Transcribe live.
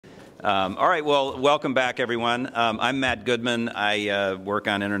All right, well, welcome back, everyone. I'm Matt Goodman. I work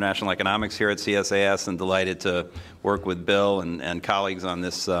on international economics here at CSIS and delighted to work with Bill and colleagues on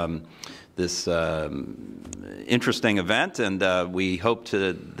this interesting event, and we hope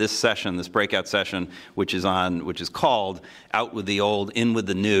to this breakout session, which is called "Out with the Old, In with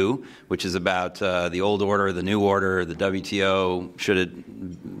the New," which is about the old order, the new order, the WTO. Should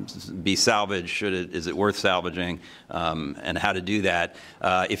it be salvaged? Is it worth salvaging? And how to do that.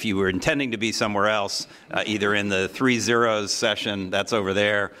 If you were intending to be somewhere else, either in the 3 zeros session, that's over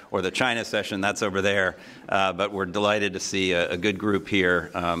there, or the China session, that's over there. But we're delighted to see a good group here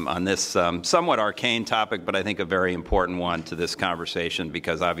on this somewhat arcane topic, but I think a very important one to this conversation,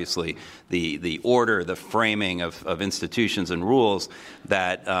 because obviously the order, the framing of institutions and rules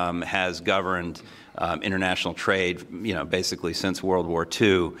that has governed international trade, basically since World War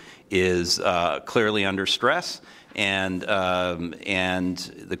II, is clearly under stress. And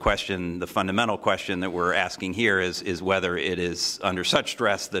the fundamental question that we're asking here is whether it is under such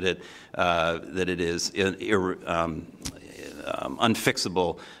stress that it is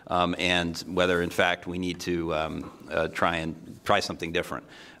unfixable, and whether in fact we need to try something different.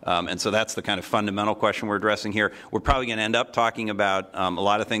 And so that's the kind of fundamental question we're addressing here. We're probably going to end up talking about a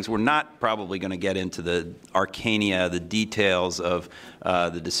lot of things. We're not probably going to get into the arcana, the details of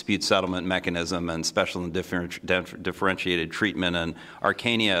the dispute settlement mechanism and special and differentiated treatment and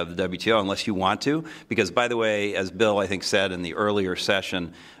arcana of the WTO unless you want to, because, by the way, as Bill, I think, said in the earlier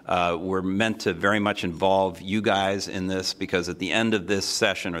session, we're meant to very much involve you guys in this, because at the end of this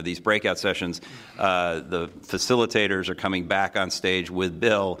session or these breakout sessions, the facilitators are coming back on stage with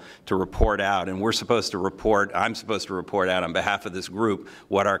Bill to report out, and I'm supposed to report out on behalf of this group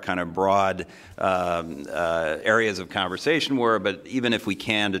what our kind of broad areas of conversation were, but even if we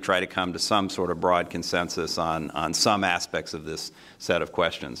can, to try to come to some sort of broad consensus on some aspects of this set of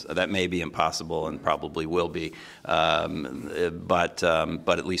questions. That may be impossible and probably will be, but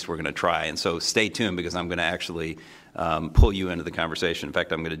at least we're going to try. And so stay tuned, because I'm going to actually pull you into the conversation. In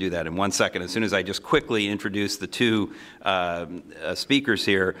fact, I'm going to do that in 1 second. As soon as I just quickly introduce the two speakers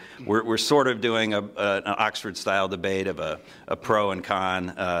here, we're sort of doing an Oxford-style debate of a pro and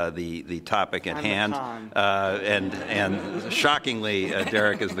con, the topic at hand. And shockingly,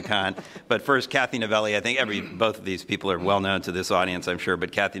 Derek is the con. But first, Kathy Novelli. I think both of these people are well known to this audience, I'm sure.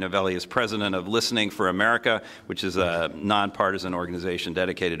 But Kathy Novelli is president of Listening for America, which is a nonpartisan organization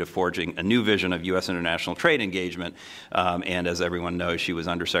dedicated to forging a new vision of U.S. international trade engagement. And as everyone knows, she was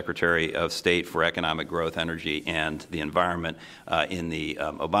Undersecretary of State for Economic Growth, Energy, and the Environment in the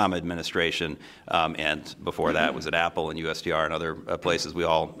Obama administration. And before that was at Apple and USTR and other places. We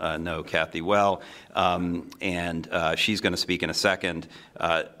all know Kathy well. And she's going to speak in a second.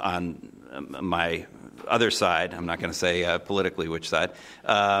 On my other side, I'm not going to say politically which side,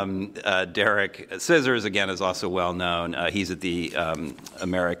 Derek Scissors, again, is also well known. He's at the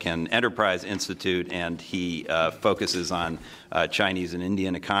American Enterprise Institute, and he focuses on Chinese and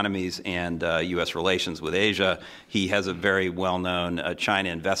Indian economies and U.S. relations with Asia. He has a very well-known China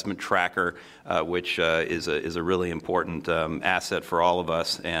investment tracker, which is a really important asset for all of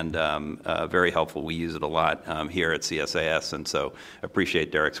us, and very helpful. We use it a lot here at CSIS, and so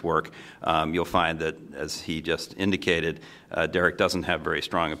appreciate Derek's work. You'll find that, as he just indicated, Derek doesn't have very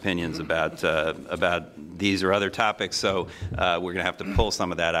strong opinions about these or other topics, so we're going to have to pull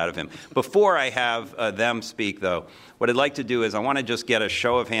some of that out of him. Before I have them speak, though, what I'd like to do is I want to just get a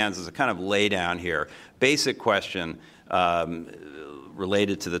show of hands as a kind of lay down here. Basic question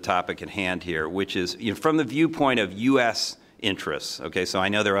related to the topic at hand here, which is, from the viewpoint of U.S. interests. Okay, so I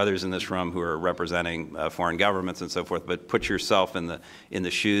know there are others in this room who are representing foreign governments and so forth, but put yourself in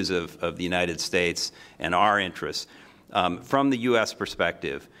the shoes of the United States and our interests. From the U.S.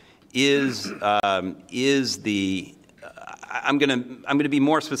 perspective, I'm going to be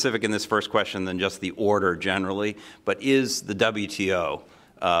more specific in this first question than just the order generally, but is the WTO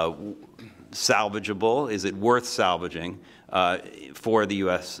salvageable? Is it worth salvaging for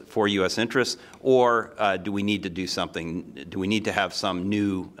U.S. interests, or do we need to do something? Do we need to have some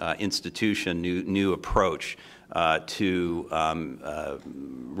new institution, new approach to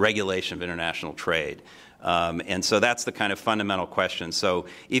regulation of international trade? And so that's the kind of fundamental question. So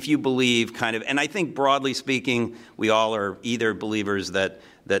if you believe and I think broadly speaking, we all are either believers that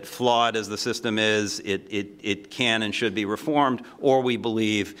flawed as the system is, it can and should be reformed, or we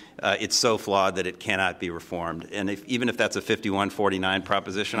believe it's so flawed that it cannot be reformed. And even if that's a 51-49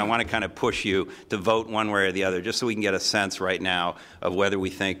 proposition, I want to kind of push you to vote one way or the other, just so we can get a sense right now of whether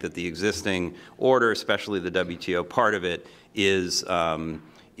we think that the existing order, especially the WTO part of it, is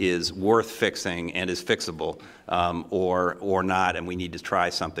is worth fixing and is fixable, or not, and we need to try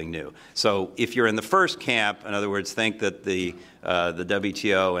something new. So if you're in the first camp, in other words, think that the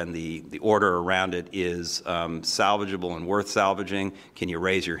WTO and the order around it is salvageable and worth salvaging, can you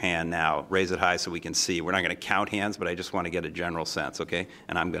raise your hand now? Raise it high so we can see. We're not going to count hands, but I just want to get a general sense, okay?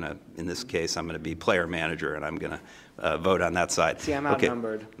 And I'm going to, in this case, I'm going to be player manager, and I'm going to vote on that side. See, I'm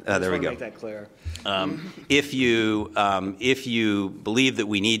outnumbered. Okay. There we go. Make that clear. If you believe that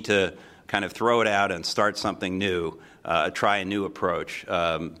we need to kind of throw it out and start something new, try a new approach,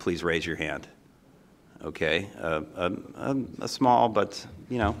 please raise your hand. Okay, a small but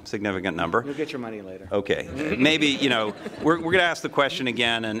significant number. You'll get your money later. Okay, maybe we're going to ask the question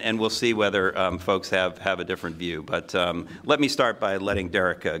again, and we'll see whether folks have a different view. But let me start by letting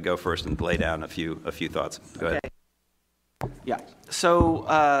Derek go first and lay down a few thoughts. Go ahead. Yeah. So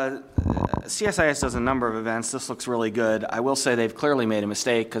CSIS does a number of events. This looks really good. I will say they've clearly made a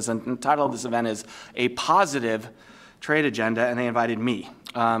mistake because the title of this event is A Positive Trade Agenda, and they invited me.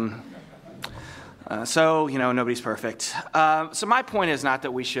 So nobody's perfect. So my point is not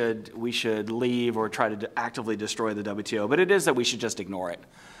that we should leave or try to actively destroy the WTO, but it is that we should just ignore it.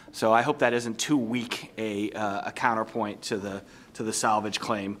 So I hope that isn't too weak a counterpoint to the salvage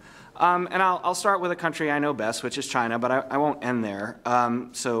claim. And I'll start with a country I know best, which is China, but I won't end there.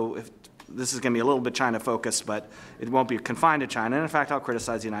 So if this is going to be a little bit China focused, but it won't be confined to China. And in fact, I'll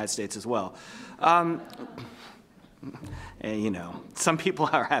criticize the United States as well. Some people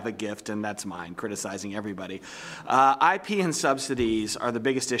have a gift, and that's mine, criticizing everybody. IP and subsidies are the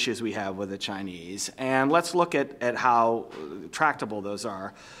biggest issues we have with the Chinese, and let's look at how tractable those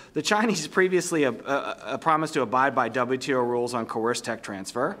are. The Chinese previously promised to abide by WTO rules on coerced tech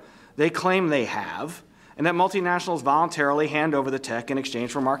transfer. They claim they have, and that multinationals voluntarily hand over the tech in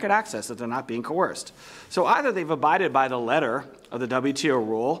exchange for market access, that they're not being coerced. So either they've abided by the letter of the WTO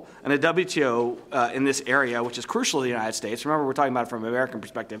rule, and the WTO in this area, which is crucial to the United States, remember we're talking about it from an American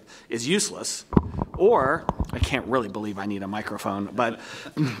perspective, is useless, or, I can't really believe I need a microphone, but,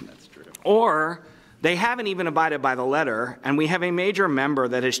 that's true. Or they haven't even abided by the letter, and we have a major member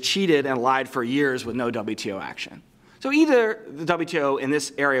that has cheated and lied for years with no WTO action. So either the WTO in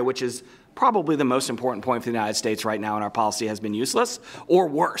this area, which is probably the most important point for the United States right now in our policy, has been useless, or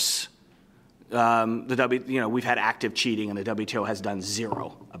worse. We've had active cheating, and the WTO has done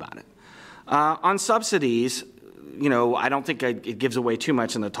zero about it. On subsidies, I don't think it gives away too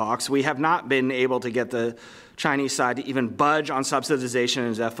much in the talks. We have not been able to get the Chinese side to even budge on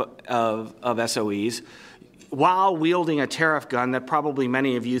subsidization of SOEs, while wielding a tariff gun that probably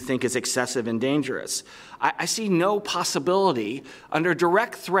many of you think is excessive and dangerous. I see no possibility under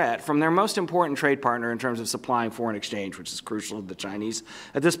direct threat from their most important trade partner in terms of supplying foreign exchange, which is crucial to the Chinese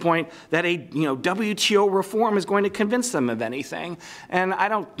at this point, that a WTO reform is going to convince them of anything. And I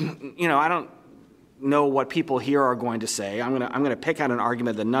don't know what people here are going to say. I'm going to pick out an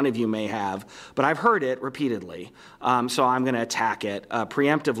argument that none of you may have, but I've heard it repeatedly, so I'm going to attack it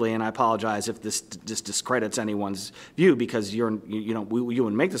preemptively. And I apologize if this discredits anyone's view, because you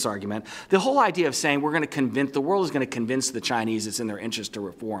wouldn't make this argument. The whole idea of saying the world is going to convince the Chinese it's in their interest to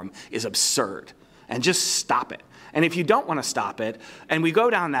reform is absurd, and just stop it. And if you don't want to stop it, and we go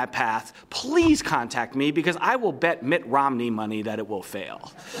down that path, please contact me, because I will bet Mitt Romney money that it will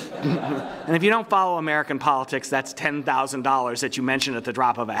fail. And if you don't follow American politics, that's $10,000 that you mentioned at the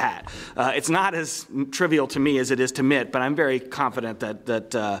drop of a hat. It's not as trivial to me as it is to Mitt, but I'm very confident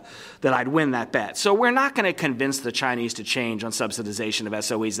that I'd win that bet. So we're not going to convince the Chinese to change on subsidization of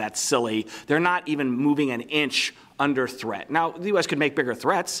SOEs. That's silly. They're not even moving an inch under threat. Now, the U.S. could make bigger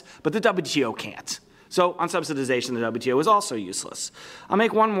threats, but the WTO can't. So on subsidization, the WTO is also useless. I'll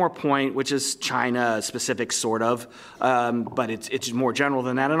make one more point, which is China-specific, sort of, but it's more general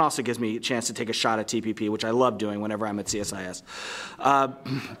than that, and also gives me a chance to take a shot at TPP, which I love doing whenever I'm at CSIS.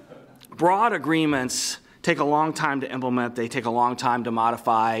 Broad agreements take a long time to implement. They take a long time to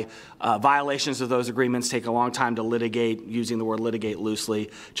modify. Violations of those agreements take a long time to litigate, using the word litigate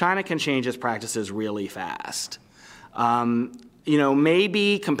loosely. China can change its practices really fast.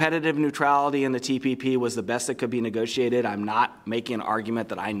 Maybe competitive neutrality in the TPP was the best that could be negotiated. I'm not making an argument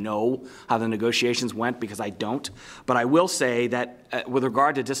that I know how the negotiations went, because I don't. But I will say that with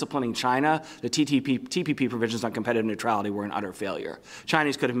regard to disciplining China, the TPP provisions on competitive neutrality were an utter failure.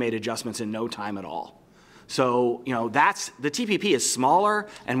 Chinese could have made adjustments in no time at all. So, the TPP is smaller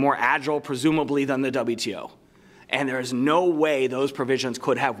and more agile, presumably, than the WTO. And there is no way those provisions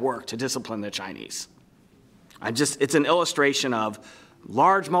could have worked to discipline the Chinese. It's an illustration of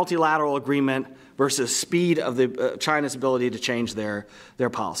Large multilateral agreement versus speed of China's ability to change their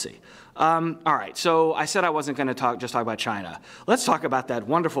policy. All right, so I said I wasn't going to just talk about China. Let's talk about that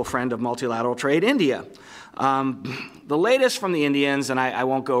wonderful friend of multilateral trade, India. The latest from the Indians, and I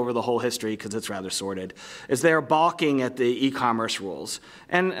won't go over the whole history because it's rather sordid, is they're balking at the e-commerce rules.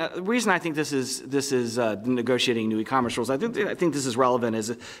 And the reason I think this is negotiating new e-commerce rules, I think this is relevant,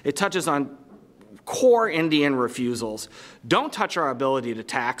 is it touches on core Indian refusals. Don't touch our ability to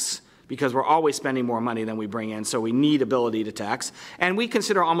tax, because we're always spending more money than we bring in, so we need ability to tax. And we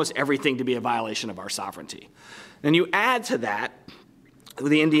consider almost everything to be a violation of our sovereignty. Then you add to that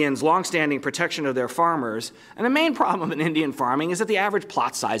the Indians' longstanding protection of their farmers, and the main problem in Indian farming is that the average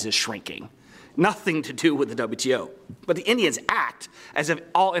plot size is shrinking. Nothing to do with the WTO. But the Indians act as if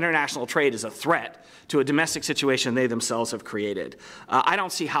all international trade is a threat to a domestic situation they themselves have created. I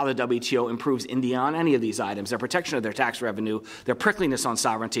don't see how the WTO improves India on any of these items. Their protection of their tax revenue, their prickliness on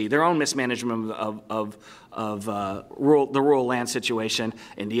sovereignty, their own mismanagement of the rural land situation.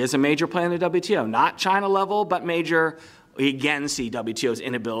 India is a major player in the WTO, not China level, but major. We again see WTO's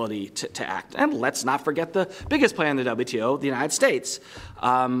inability to act. And let's not forget the biggest player in the WTO, the United States.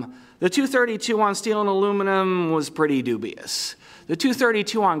 The 232 on steel and aluminum was pretty dubious. The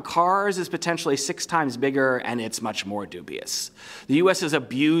 232 on cars is potentially 6 times bigger, and it's much more dubious. The U.S. is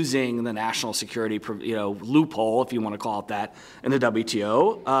abusing the national security loophole, if you want to call it that, in the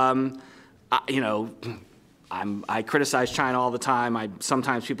WTO. I criticize China all the time.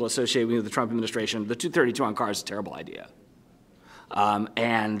 Sometimes people associate me with the Trump administration. The 232 on cars is a terrible idea.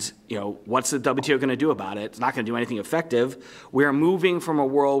 What's the WTO going to do about it? It's not going to do anything effective. We are moving from a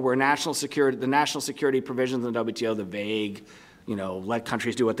world where the national security provisions in the WTO, the vague, let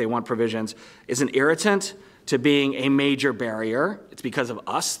countries do what they want provisions, is an irritant to being a major barrier. It's because of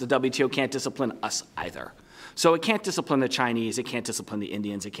us. The WTO can't discipline us either. So it can't discipline the Chinese, it can't discipline the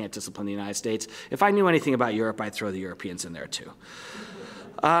Indians, it can't discipline the United States. If I knew anything about Europe, I'd throw the Europeans in there too.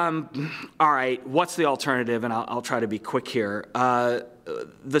 All right, what's the alternative? And I'll try to be quick here.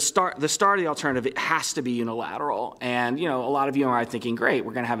 The start of the alternative, it has to be unilateral. And, a lot of you are thinking, great,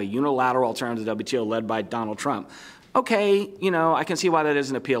 we're going to have a unilateral alternative to the WTO led by Donald Trump. Okay, I can see why that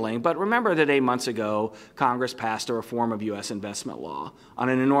isn't appealing. But remember that 8 months ago, Congress passed a reform of U.S. investment law on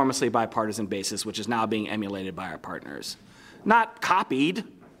an enormously bipartisan basis, which is now being emulated by our partners. Not copied,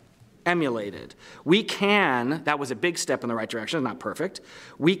 emulated. That was a big step in the right direction, not perfect.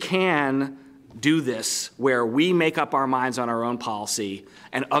 We can do this where we make up our minds on our own policy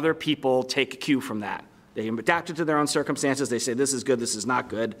and other people take a cue from that. They adapt it to their own circumstances. They say this is good, this is not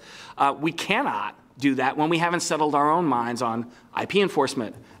good. We cannot do that when we haven't settled our own minds on IP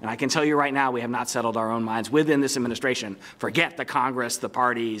enforcement. And I can tell you right now, we have not settled our own minds within this administration. Forget the Congress, the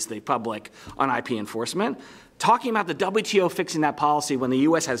parties, the public on IP enforcement. Talking about the WTO fixing that policy when the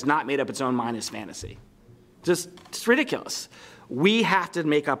U.S. has not made up its own mind is fantasy. It's ridiculous. We have to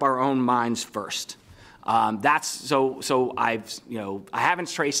make up our own minds first. I haven't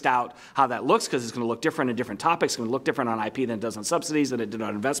traced out how that looks because it's going to look different in different topics. It's going to look different on IP than it does on subsidies, than it did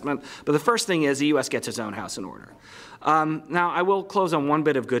on investment. But the first thing is the U.S. gets its own house in order. Now, I will close on one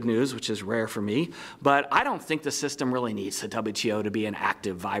bit of good news, which is rare for me, but I don't think the system really needs the WTO to be an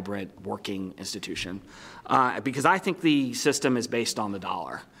active, vibrant, working institution because I think the system is based on the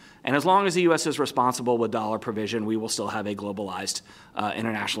dollar. And as long as the U.S. is responsible with dollar provision, we will still have a globalized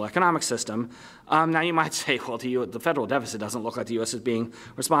international economic system. Now, you might say, well, the federal deficit doesn't look like the U.S. is being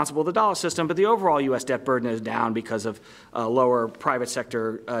responsible with the dollar system, but the overall U.S. debt burden is down because of lower private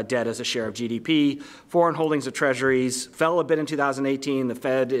sector debt as a share of GDP. Foreign holdings of treasuries fell a bit in 2018. The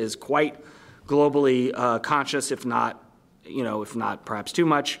Fed is quite globally conscious, if not perhaps too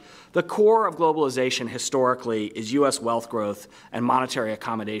much. The core of globalization historically is U.S. wealth growth and monetary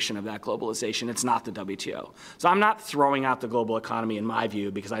accommodation of that globalization. It's not the WTO. So I'm not throwing out the global economy in my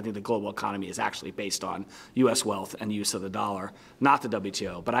view because I think the global economy is actually based on U.S. wealth and use of the dollar, not the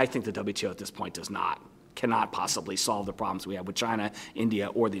WTO. But I think the WTO at this point cannot possibly solve the problems we have with China, India,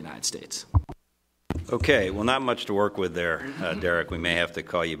 or the United States. Okay, well, not much to work with there, Derek. We may have to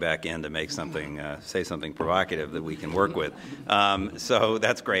call you back in to make something, say something provocative that we can work with. So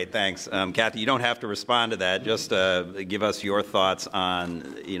that's great, thanks. Kathy, you don't have to respond to that. Just give us your thoughts on,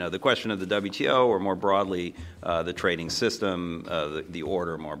 the question of the WTO or more broadly the trading system, the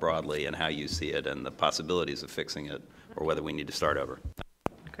order more broadly, and how you see it and the possibilities of fixing it or whether we need to start over.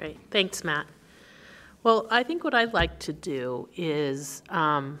 Great, thanks, Matt. Well, I think what I'd like to do is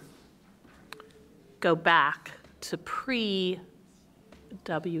go back to pre-WTO,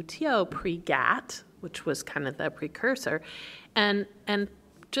 pre-GATT, which was kind of the precursor, and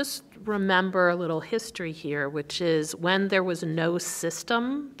just remember a little history here, which is when there was no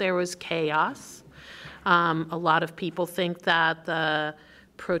system, there was chaos. A lot of people think that the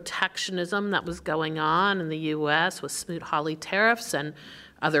protectionism that was going on in the U.S. with Smoot-Hawley tariffs and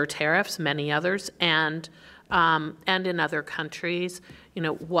other tariffs, many others, and in other countries,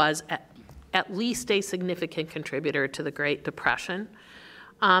 was at least a significant contributor to the Great Depression.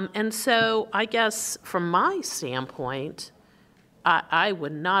 And so I guess from my standpoint, I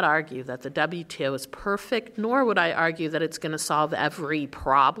would not argue that the WTO is perfect, nor would I argue that it's going to solve every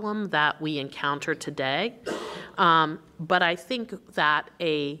problem that we encounter today. But I think that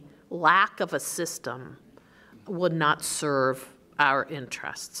a lack of a system would not serve our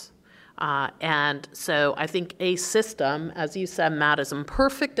interests. And so I think a system, as you said, Matt, as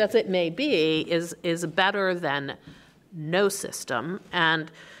imperfect as it may be, is better than no system.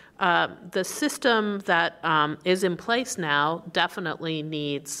 And the system that is in place now definitely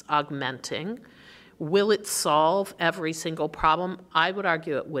needs augmenting. Will it solve every single problem? I would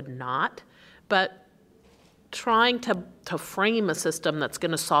argue it would not. But trying to frame a system that's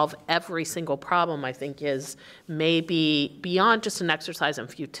going to solve every single problem, I think, is maybe beyond just an exercise in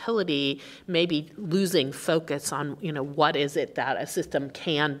futility, maybe losing focus on, what is it that a system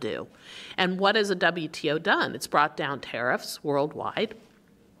can do. And what has the WTO done? It's brought down tariffs worldwide.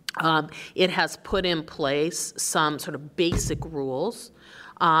 It has put in place some sort of basic rules.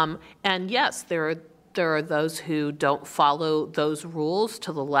 And yes, there are those who don't follow those rules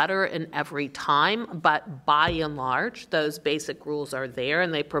to the letter in every time, but by and large, those basic rules are there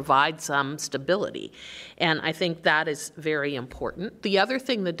and they provide some stability. And I think that is very important. The other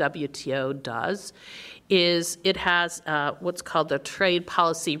thing the WTO does is it has what's called the Trade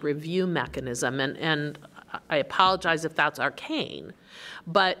Policy Review Mechanism, and I apologize if that's arcane,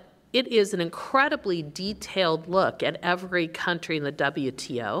 but it is an incredibly detailed look at every country in the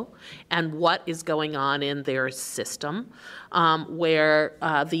WTO and what is going on in their system, where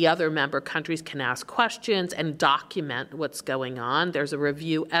the other member countries can ask questions and document what's going on. There's a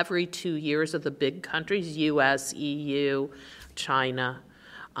review every 2 years of the big countries, US, EU, China,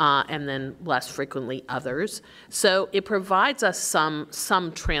 and then less frequently others. So it provides us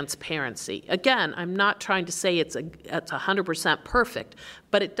some transparency. Again, I'm not trying to say it's 100% perfect,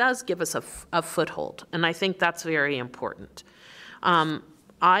 but it does give us a foothold, and I think that's very important.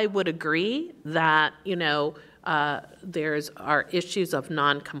 I would agree that there's our issues of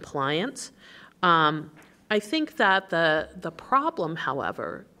noncompliance. I think that the problem,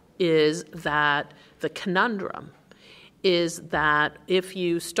 however, is that the conundrum is that if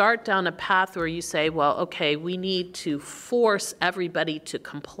you start down a path where you say, well, okay, we need to force everybody to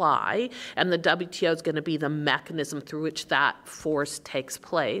comply, and the WTO is going to be the mechanism through which that force takes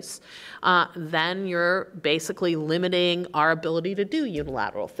place, then you're basically limiting our ability to do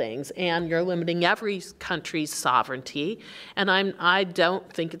unilateral things, and you're limiting every country's sovereignty. And I don't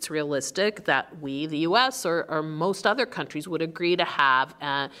think it's realistic that we, the U.S. or most other countries, would agree to have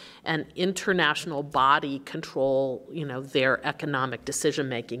an international body control, their economic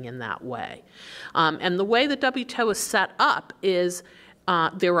decision-making in that way. And the way the WTO is set up is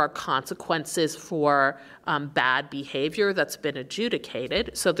there are consequences for bad behavior that's been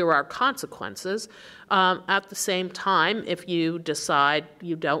adjudicated, so there are consequences. At the same time, if you decide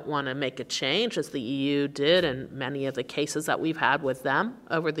you don't want to make a change, as the EU did in many of the cases that we've had with them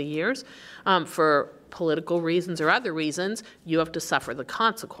over the years, for political reasons or other reasons, you have to suffer the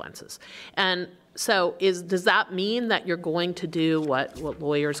consequences. And so does that mean that you're going to do what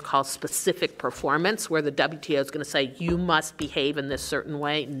lawyers call specific performance, where the WTO is going to say you must behave in this certain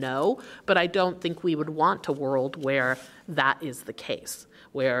way? No, but I don't think we would want a world where that is the case,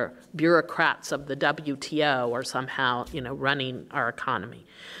 where bureaucrats of the WTO are somehow running our economy.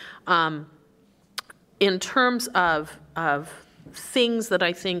 In terms of things that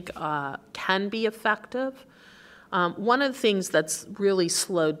I think can be effective, one of the things that's really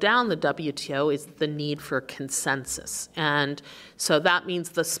slowed down the WTO is the need for consensus. And so that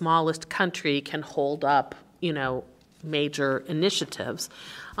means the smallest country can hold up, major initiatives.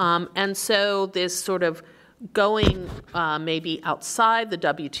 And so this sort of going maybe outside the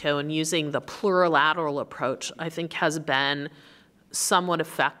WTO and using the plurilateral approach, I think, has been somewhat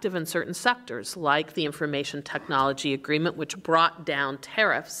effective in certain sectors, like the Information Technology Agreement, which brought down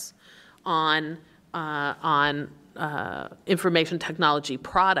tariffs on information technology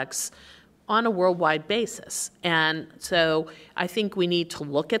products on a worldwide basis. And so I think we need to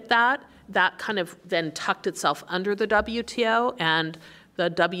look at that. That kind of then tucked itself under the WTO, and the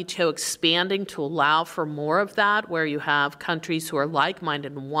WTO expanding to allow for more of that, where you have countries who are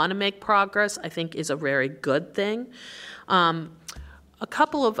like-minded and want to make progress, I think is a very good thing. A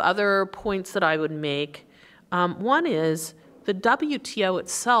couple of other points that I would make. One is the WTO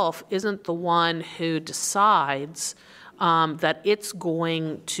itself isn't the one who decides that it's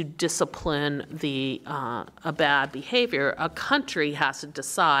going to discipline a bad behavior. A country has to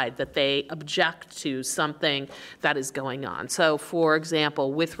decide that they object to something that is going on. So, for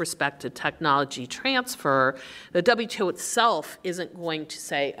example, with respect to technology transfer, the WTO itself isn't going to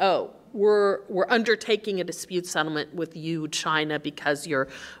say, oh, we're undertaking a dispute settlement with you, China, because you're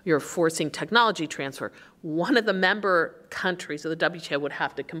forcing technology transfer. One of the member countries of the WTO would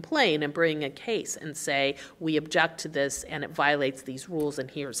have to complain and bring a case and say, we object to this and it violates these rules and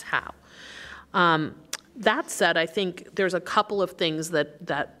here's how. That said, I think there's a couple of things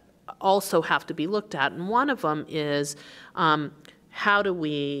that also have to be looked at, and one of them is how do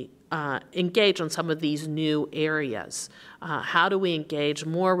we engage on some of these new areas? How do we engage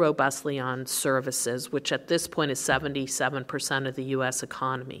more robustly on services, which at this point is 77% of the U.S.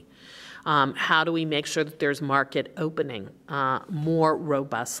 economy? How do we make sure that there's market opening more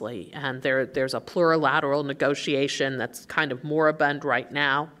robustly? And there's a plurilateral negotiation that's kind of moribund right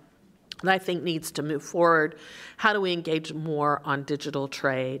now that I think needs to move forward. How do we engage more on digital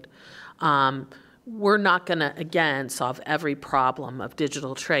trade? We're not going to, again, solve every problem of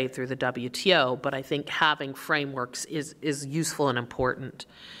digital trade through the WTO, but I think having frameworks is useful and important.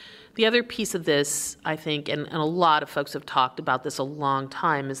 The other piece of this, I think, and a lot of folks have talked about this a long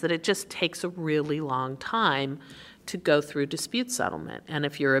time, is that it just takes a really long time to go through dispute settlement. And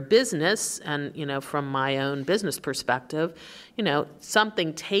if you're a business, and from my own business perspective,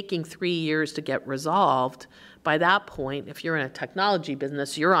 something taking 3 years to get resolved, by that point, if you're in a technology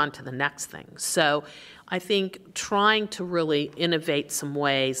business, you're on to the next thing. So I think trying to really innovate some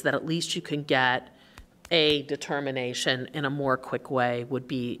ways that at least you can get a determination in a more quick way would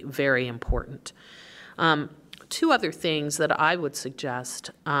be very important. Two other things that I would suggest.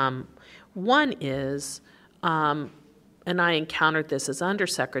 One is, and I encountered this as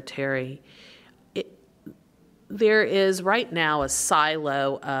undersecretary, there is right now a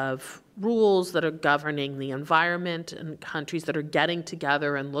silo of rules that are governing the environment and countries that are getting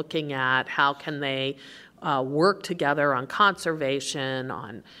together and looking at how can they work together on conservation,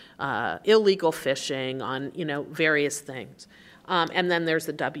 on illegal fishing, on various things. And then there's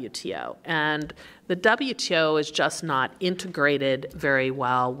the WTO. And the WTO is just not integrated very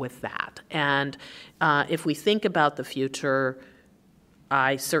well with that. And if we think about the future,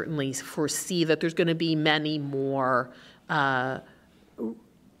 I certainly foresee that there's going to be many more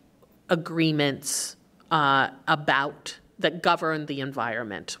agreements about that govern the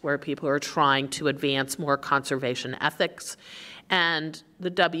environment, where people are trying to advance more conservation ethics. And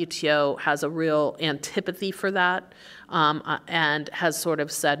the WTO has a real antipathy for that and has sort of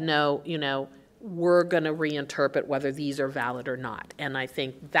said, no, we're going to reinterpret whether these are valid or not. And I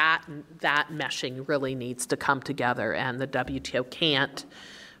think that meshing really needs to come together, and the WTO can't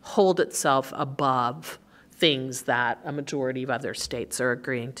hold itself above things that a majority of other states are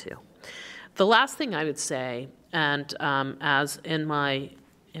agreeing to. The last thing I would say, and as in my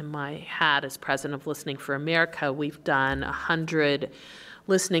hat as president of Listening for America, we've done 100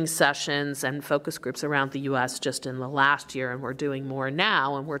 listening sessions and focus groups around the U.S. just in the last year, and we're doing more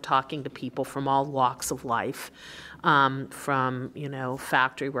now, and we're talking to people from all walks of life, from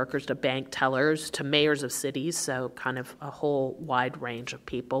factory workers to bank tellers to mayors of cities, so kind of a whole wide range of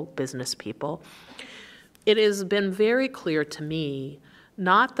people, business people. It has been very clear to me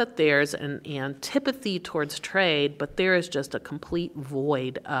not that there's an antipathy towards trade, but there is just a complete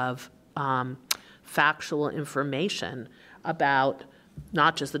void of factual information about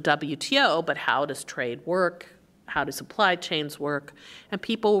not just the WTO, but how does trade work, how do supply chains work, and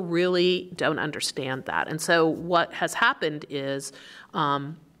people really don't understand that. And so what has happened is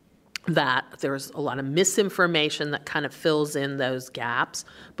that there's a lot of misinformation that kind of fills in those gaps,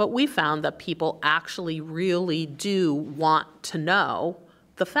 but we found that people actually really do want to know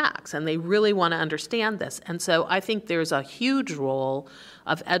the facts, and they really want to understand this. And so I think there's a huge role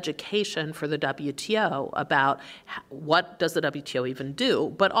of education for the WTO about what does the WTO even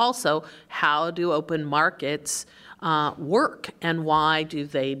do, but also how do open markets work, and why do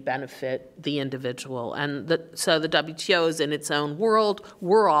they benefit the individual? And so the WTO is in its own world.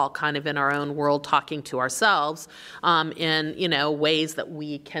 We're all kind of in our own world talking to ourselves in ways that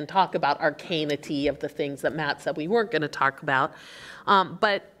we can talk about arcanity of the things that Matt said we weren't going to talk about.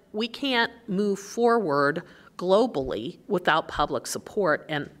 But we can't move forward globally without public support,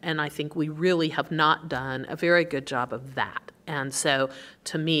 and I think we really have not done a very good job of that. And so,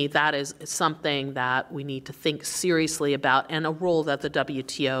 to me, that is something that we need to think seriously about, and a role that the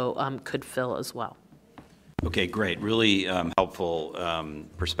WTO could fill as well. Okay, great. Really helpful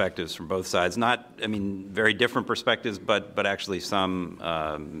perspectives from both sides. Very different perspectives, but actually some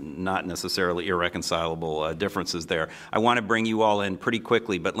not necessarily irreconcilable differences there. I want to bring you all in pretty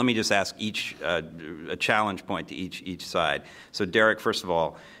quickly, but let me just ask each a challenge point to each side. So, Derek, first of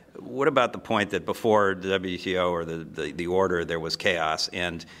all, what about the point that before the WTO or the order there was chaos,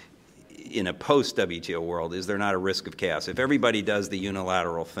 and in a post-WTO world, is there not a risk of chaos? If everybody does the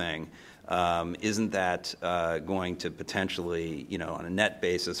unilateral thing, isn't that going to potentially, on a net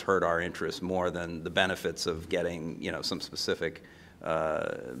basis, hurt our interests more than the benefits of getting, some specific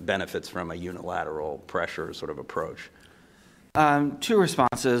benefits from a unilateral pressure sort of approach? Two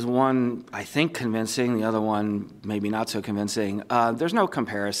responses. One, I think, convincing. The other one, maybe not so convincing. There's no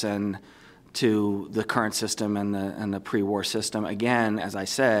comparison to the current system and the pre-war system. Again, as I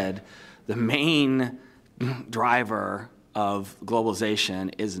said, the main driver of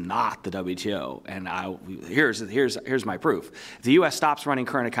globalization is not the WTO. And here's my proof. If the U.S. stops running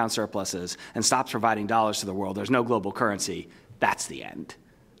current account surpluses and stops providing dollars to the world, there's no global currency. That's the end.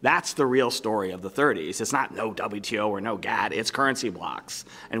 That's the real story of the 30s. It's not no WTO or no GATT. It's currency blocks.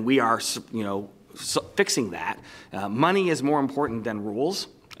 And we are, fixing that. Money is more important than rules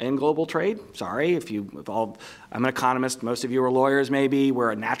in global trade. Sorry, I'm an economist. Most of you are lawyers, maybe.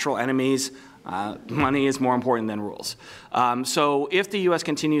 We're natural enemies. Money is more important than rules. So if the U.S.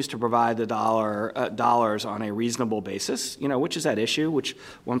 continues to provide the dollars on a reasonable basis, which is at issue, which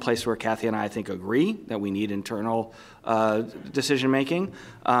one place where Kathy and I think agree that we need internal decision making.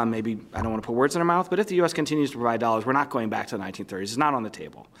 Maybe I don't want to put words in her mouth, but if the U.S. continues to provide dollars, we're not going back to the 1930s. It's not on the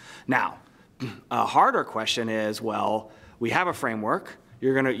table. Now, a harder question is, well, we have a framework.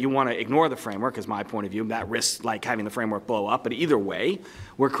 You want to ignore the framework, is my point of view. That risks like having the framework blow up. But either way,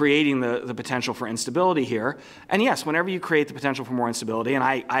 we're creating the potential for instability here. And yes, whenever you create the potential for more instability, and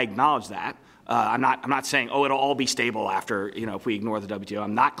I acknowledge that. I'm not saying, it'll all be stable after, if we ignore the WTO.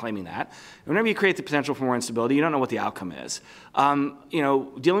 I'm not claiming that. Whenever you create the potential for more instability, you don't know what the outcome is.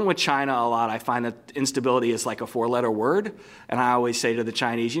 Dealing with China a lot, I find that instability is like a four-letter word. And I always say to the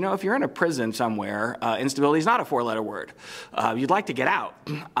Chinese, if you're in a prison somewhere, instability is not a four-letter word. You'd like to get out.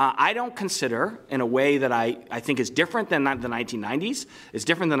 I don't consider, in a way that I think is different than the 1990s, is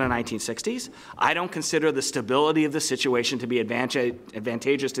different than the 1960s, I don't consider the stability of the situation to be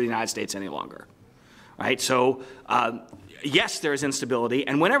advantageous to the United States any longer. Right? So, yes, there's instability.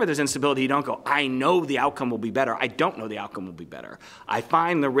 And whenever there's instability, you don't go, I know the outcome will be better. I don't know the outcome will be better. I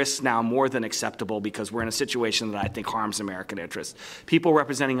find the risks now more than acceptable because we're in a situation that I think harms American interests. People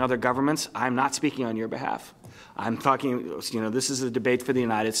representing other governments, I'm not speaking on your behalf. I'm talking, this is a debate for the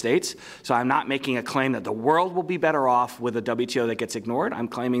United States. So I'm not making a claim that the world will be better off with a WTO that gets ignored. I'm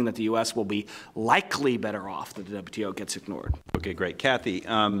claiming that the U.S. will be likely better off that the WTO gets ignored. Okay, great. Kathy,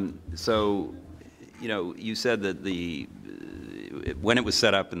 you said that when it was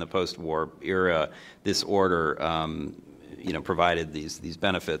set up in the post-war era, this order, provided these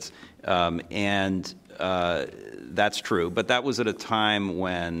benefits, and that's true. But that was at a time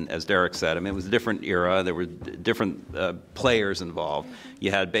when, as Derek said, it was a different era. There were different players involved. You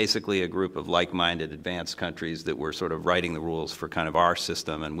had basically a group of like-minded advanced countries that were sort of writing the rules for kind of our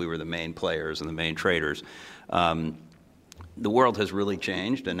system, and we were the main players and the main traders. The world has really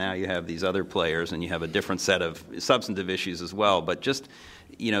changed, and now you have these other players, and you have a different set of substantive issues as well. But just,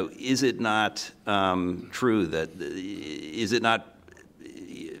 is it not true that,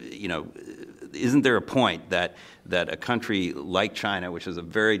 isn't there a point that a country like China, which is a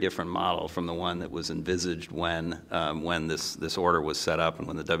very different model from the one that was envisaged when this order was set up and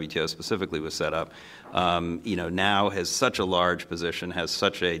when the WTO specifically was set up, now has such a large position, has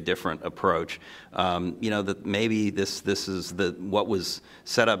such a different approach, that maybe this is what was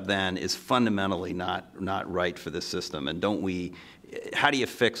set up then is fundamentally not right for this system. And how do you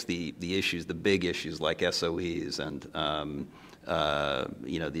fix the issues, the big issues like SOEs and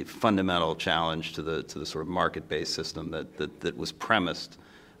the fundamental challenge to the sort of market-based system that was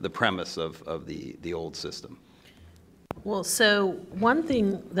the premise of the old system? Well, so one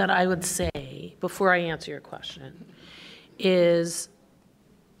thing that I would say before I answer your question is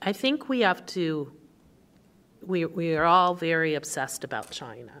I think we are all very obsessed about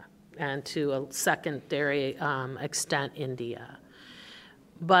China and to a secondary extent India.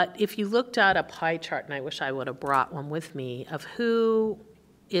 But if you looked at a pie chart, and I wish I would have brought one with me, of who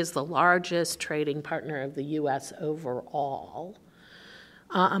is the largest trading partner of the U.S. overall,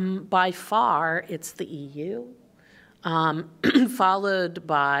 by far it's the EU, followed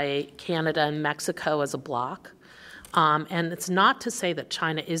by Canada and Mexico as a bloc. And it's not to say that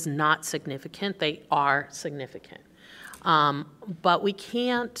China is not significant. They are significant. But we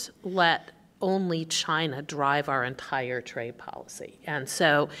can't let only China drive our entire trade policy. And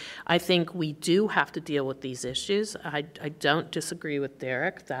so I think we do have to deal with these issues. I don't disagree with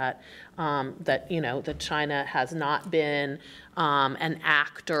Derek that that China has not been an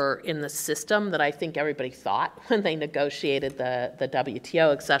actor in the system that I think everybody thought when they negotiated the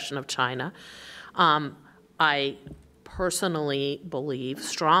WTO accession of China. I personally believe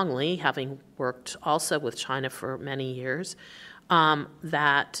strongly, having worked also with China for many years,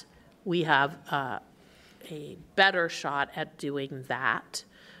 that we have a better shot at doing that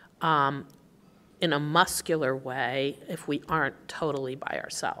in a muscular way if we aren't totally by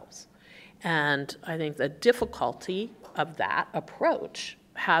ourselves. And I think the difficulty of that approach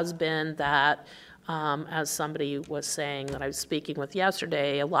has been that, as somebody was saying that I was speaking with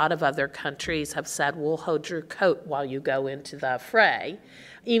yesterday, a lot of other countries have said, we'll hold your coat while you go into the fray,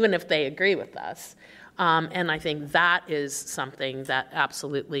 even if they agree with us. And I think that is something that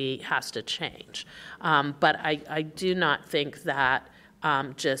absolutely has to change. But I do not think that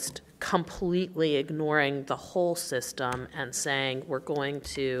just completely ignoring the whole system and saying we're going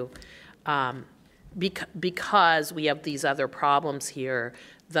to, because we have these other problems here,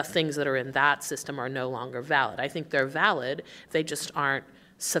 the things that are in that system are no longer valid. I think they're valid, they just aren't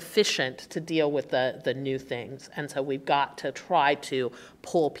sufficient to deal with the new things. And so we've got to try to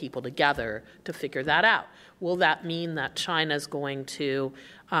pull people together to figure that out. Will that mean that China's going to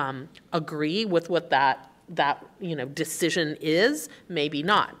agree with what that decision is? Maybe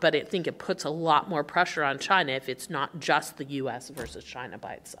not. But I think it puts a lot more pressure on China if it's not just the U.S. versus China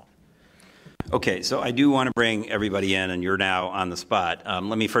by itself. Okay, so I do want to bring everybody in, and you're now on the spot.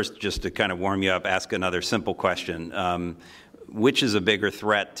 Let me first, just to kind of warm you up, ask another simple question. Which is a bigger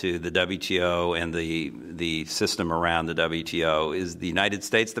threat to the WTO and the system around the WTO? Is the United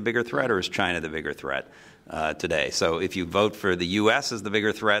States the bigger threat, or is China the bigger threat today? So if you vote for the U.S. as the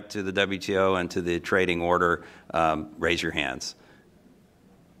bigger threat to the WTO and to the trading order, raise your hands.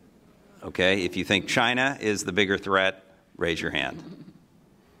 Okay, if you think China is the bigger threat, raise your hand.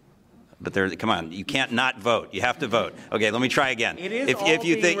 But come on, you can't not vote. You have to vote. Okay, let me try again. It is if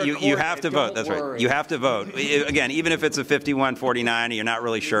you think you have to vote, that's worry. right. You have to vote. Again, even if it's a 51-49 and you're not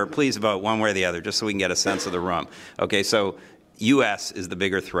really sure, please vote one way or the other, just so we can get a sense of the room. Okay, so U.S. is the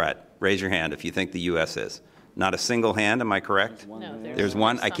bigger threat. Raise your hand if you think the U.S. is. Not a single hand, am I correct? No, there's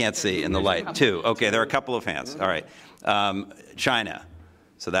one? I can't see in the light. Two. Okay, there are a couple of hands. All right. China.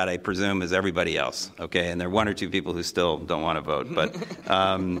 So that, I presume, is everybody else, okay? And there are one or two people who still don't want to vote. But,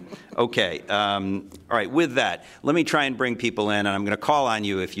 okay. All right, with that, let me try and bring people in, and I'm going to call on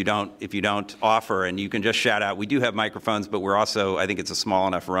you if you don't offer, and you can just shout out. We do have microphones, but we're also, I think it's a small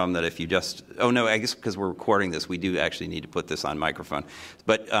enough room that if you just, oh, no, I guess because we're recording this, we do actually need to put this on microphone.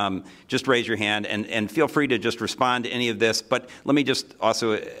 But just raise your hand, and feel free to just respond to any of this. But let me just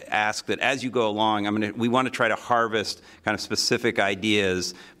also ask that as you go along, we want to try to harvest kind of specific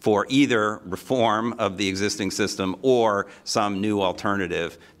ideas for either reform of the existing system or some new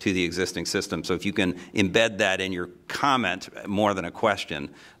alternative to the existing system. So if you can embed that in your comment more than a question,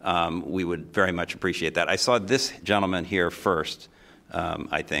 we would very much appreciate that. I saw this gentleman here first,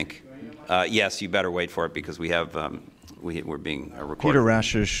 I think. Yes, you better wait for it because we have we're being recorded. Peter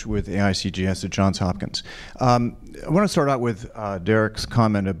Rashish with AICGS at Johns Hopkins. I want to start out with Derek's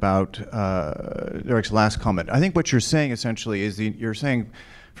comment about Derek's last comment. I think what you're saying essentially is you're saying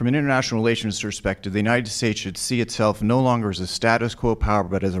from an international relations perspective, the United States should see itself no longer as a status quo power,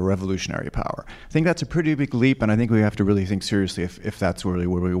 but as a revolutionary power. I think that's a pretty big leap, and I think we have to really think seriously if that's really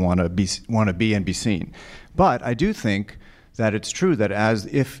where we want to be and be seen. But I do think that it's true that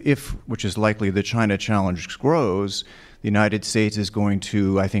if which is likely the China challenge grows, the United States is going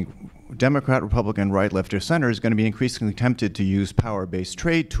to, I think, Democrat, Republican, right, left, or center is going to be increasingly tempted to use power-based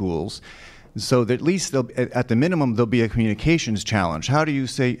trade tools, so that at least at the minimum there'll be a communications challenge. How do you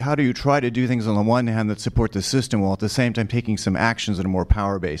try to do things on the one hand that support the system while at the same time taking some actions that are more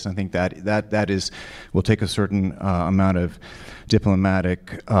power-based? I think that will take a certain amount of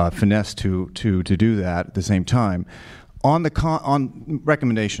diplomatic finesse to do that at the same time. On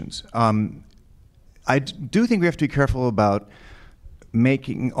recommendations, I do think we have to be careful about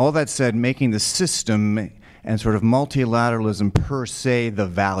making the system and sort of multilateralism per se the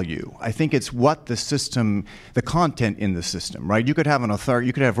value. I think it's what the system, the content in the system, right? You could have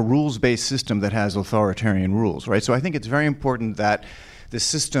a rules-based system that has authoritarian rules, right? So I think it's very important that the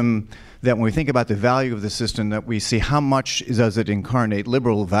system, that when we think about the value of the system, that we see how much does it incarnate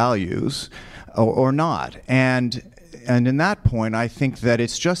liberal values or not. And and in that point, I think that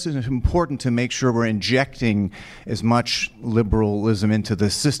it's just as important to make sure we're injecting as much liberalism into the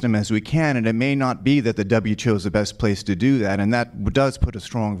system as we can, and it may not be that the WTO is the best place to do that, and that does put a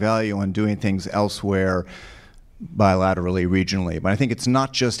strong value on doing things elsewhere, bilaterally, regionally. But I think it's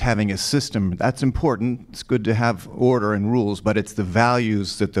not just having a system. That's important. It's good to have order and rules, but it's the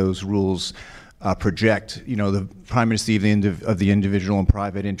values that those rules project, the primacy of the individual and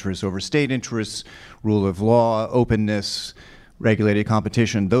private interests over state interests, rule of law, openness, regulated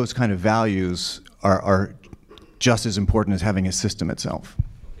competition. Those kind of values are just as important as having a system itself.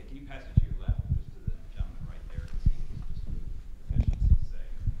 Okay, can you pass it to your left, just to the gentleman right there, to see what efficiency's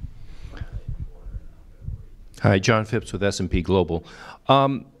say. Hi, John Phipps with S&P Global.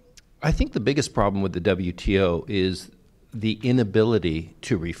 I think the biggest problem with the WTO is the inability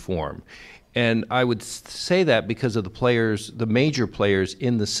to reform. And I would say that because of the major players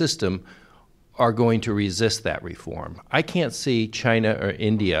in the system are going to resist that reform. I can't see China or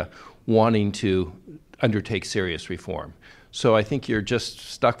India wanting to undertake serious reform. So I think you're just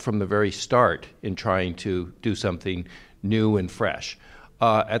stuck from the very start in trying to do something new and fresh.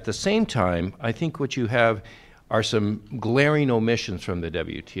 At the same time, I think what you have are some glaring omissions from the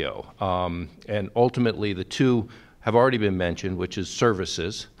WTO. And ultimately, the two have already been mentioned, which is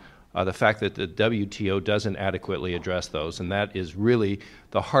services. The fact that the WTO doesn't adequately address those, and that is really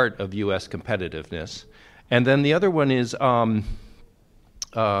the heart of U.S. competitiveness. And then the other one is, what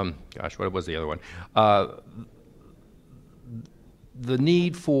was the other one? The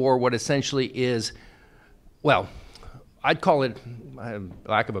need for what essentially is, well, I'd call it,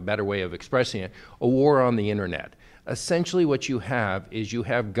 lack of a better way of expressing it, a war on the internet. Essentially what you have is you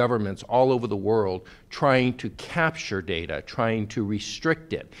have governments all over the world trying to capture data, trying to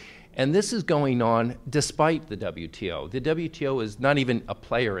restrict it. And this is going on despite the WTO. The WTO is not even a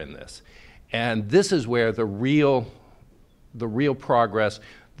player in this. And this is where the real progress,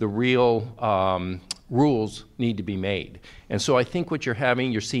 the real rules need to be made. And so I think what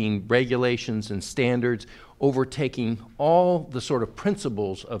you're seeing regulations and standards overtaking all the sort of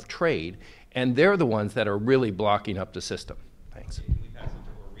principles of trade, and they're the ones that are really blocking up the system. Thanks. Can we pass it to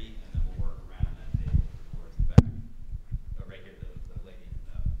Orit, and then we'll work around that table towards the back. Right here, the lady in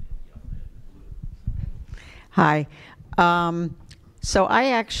blue. Hi. So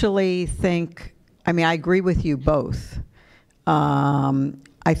I actually think, I agree with you both.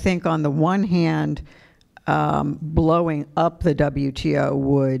 I think on the one hand, blowing up the WTO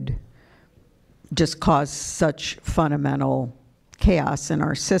would just cause such fundamental chaos in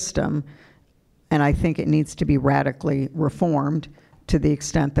our system, and I think it needs to be radically reformed to the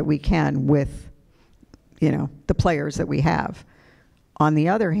extent that we can with, the players that we have. On the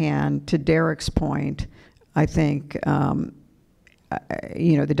other hand, to Derek's point, I think, the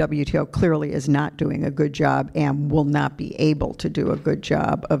WTO clearly is not doing a good job and will not be able to do a good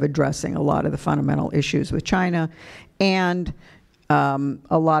job of addressing a lot of the fundamental issues with China and a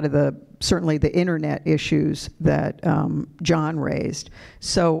lot of certainly the internet issues that John raised.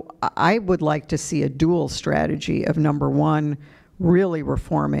 So I would like to see a dual strategy of, number one, really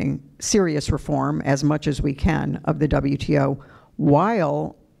reforming, serious reform as much as we can of the WTO,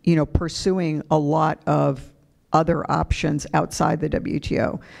 while, pursuing a lot of other options outside the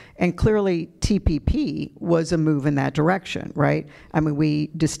WTO. And clearly TPP was a move in that direction, right? We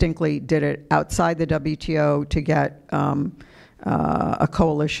distinctly did it outside the WTO to get a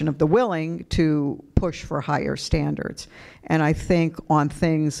coalition of the willing to push for higher standards. And I think on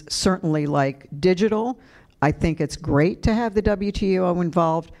things certainly like digital, I think it's great to have the WTO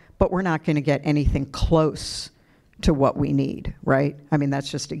involved, but we're not going to get anything close to what we need, right?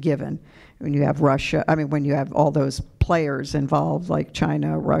 That's just a given. When you have Russia, when you have all those players involved like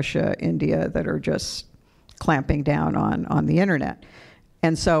China, Russia, India that are just clamping down on the internet.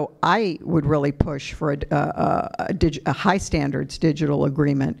 And so I would really push for a high standards digital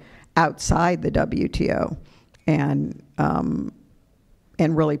agreement outside the WTO and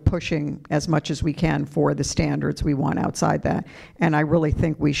really pushing as much as we can for the standards we want outside that. And I really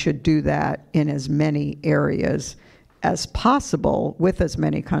think we should do that in as many areas as possible with as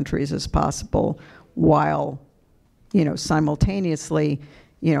many countries as possible while, simultaneously,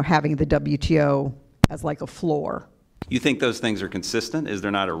 having the WTO as like a floor. You think those things are consistent? Is there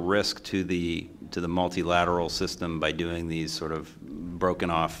not a risk to the multilateral system by doing these sort of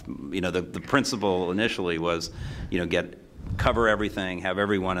broken off? The principle initially was, cover everything, have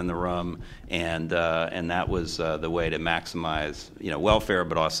everyone in the room, and that was the way to maximize, welfare,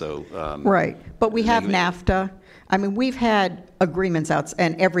 but also right. But we have NAFTA. We've had agreements out,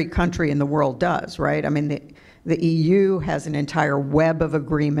 and every country in the world does, right? The EU has an entire web of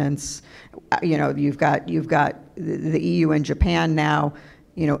agreements. You've got the EU and Japan now.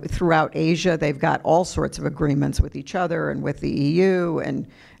 Throughout Asia, they've got all sorts of agreements with each other and with the EU, and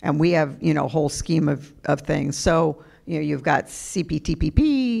we have a whole scheme of things. So you've got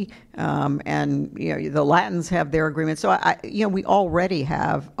CPTPP, and the Latins have their agreements. So we already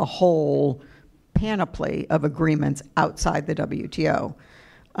have a whole panoply of agreements outside the WTO.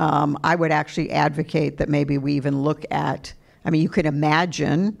 I would actually advocate that maybe we even look at. You could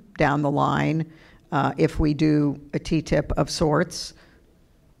imagine down the line if we do a TTIP of sorts.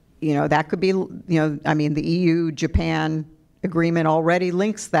 That could be, the EU-Japan agreement already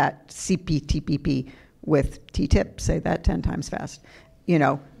links that CPTPP with TTIP, say that 10 times fast,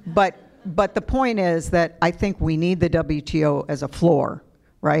 But the point is that I think we need the WTO as a floor,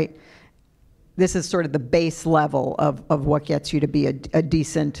 right? This is sort of the base level of what gets you to be a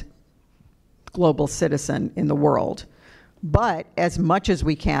decent global citizen in the world. But as much as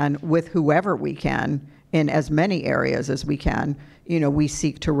we can, with whoever we can, in as many areas as we can, we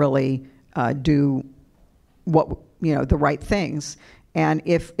seek to really do what the right things. And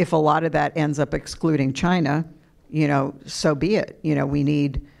if a lot of that ends up excluding China, so be it. We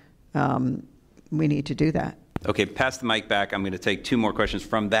need to do that. Okay, pass the mic back. I'm going to take two more questions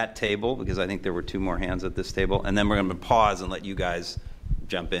from that table because I think there were two more hands at this table, and then we're going to pause and let you guys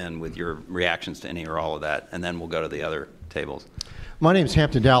jump in with your reactions to any or all of that, and then we'll go to the other tables. My name is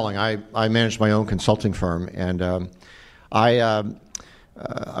Hampton Dowling. I manage my own consulting firm, and I've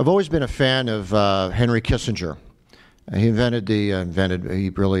always been a fan of Henry Kissinger. He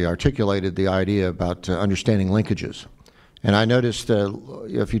really articulated the idea about understanding linkages. And I noticed,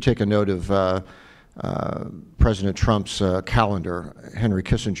 if you take a note of President Trump's calendar, Henry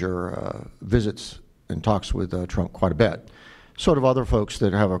Kissinger visits and talks with Trump quite a bit. Sort of other folks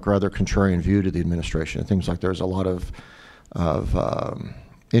that have a rather contrarian view to the administration. It seems like there's a lot of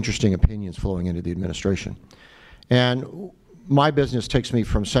interesting opinions flowing into the administration. And my business takes me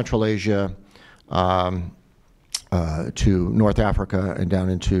from Central Asia to North Africa and down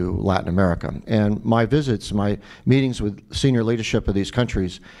into Latin America. And my visits, my meetings with senior leadership of these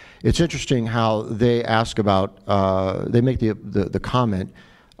countries, it's interesting how they ask about, they make the comment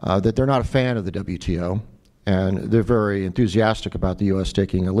that they're not a fan of the WTO, and they're very enthusiastic about the U.S.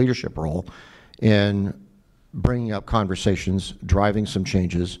 taking a leadership role in bringing up conversations, driving some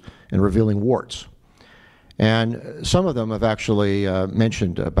changes, and revealing warts. And some of them have actually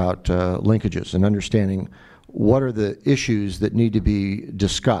mentioned about linkages and understanding what are the issues that need to be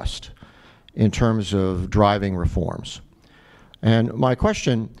discussed in terms of driving reforms. And my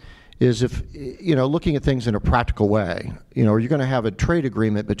question is, if, looking at things in a practical way, you're going to have a trade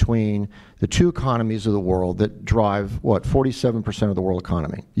agreement between the two economies of the world that drive, 47% of the world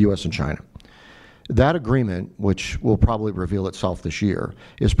economy, U.S. and China. That agreement, which will probably reveal itself this year,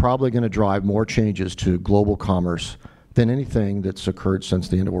 is probably going to drive more changes to global commerce than anything that's occurred since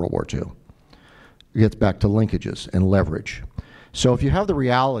the end of World War II. It gets back to linkages and leverage. So if you have the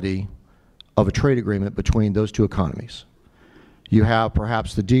reality of a trade agreement between those two economies, you have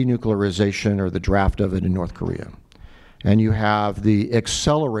perhaps the denuclearization or the draft of it in North Korea, and you have the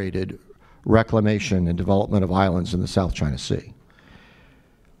accelerated reclamation and development of islands in the South China Sea.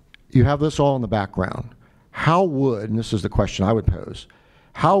 You have this all in the background. How would, and this is the question I would pose,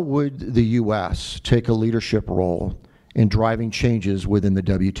 how would the U.S. take a leadership role in driving changes within the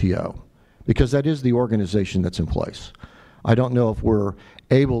WTO? Because that is the organization that's in place. I don't know if we're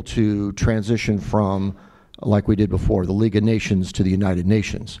able to transition from, like we did before, the League of Nations to the United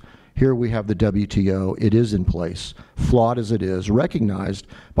Nations. Here we have the WTO. It is in place, flawed as it is, recognized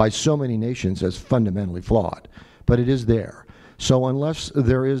by so many nations as fundamentally flawed, but it is there. So unless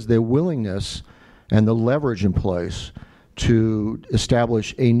there is the willingness and the leverage in place to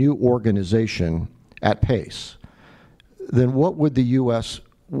establish a new organization at pace, then what would the U.S.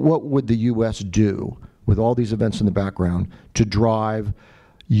 do with all these events in the background to drive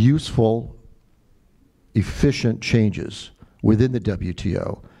useful, efficient changes within the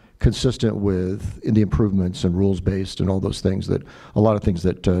WTO, consistent with the improvements and rules-based and all those things that, a lot of things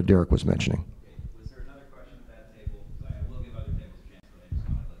that Derek was mentioning? Was there another question at that table? I will give other tables a chance, but I just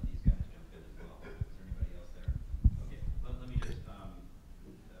want to let these guys jump in as well. Is there anybody else there? Okay, let me just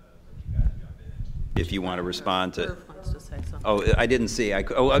let you guys jump in. If you want to respond to... To say something. Oh, I didn't see.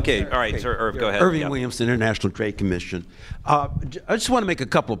 Okay. All right, sir. Irv, go ahead. Irving Williams, International Trade Commission. I just want to make a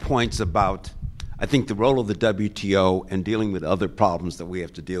couple of points about, I think, the role of the WTO and dealing with other problems that we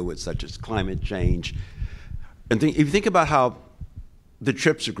have to deal with, such as climate change. And if you think about how the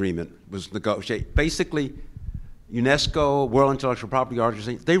TRIPS agreement was negotiated, basically, UNESCO, World Intellectual Property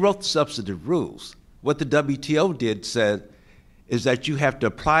Organization, they wrote the substantive rules. What the WTO said is that you have to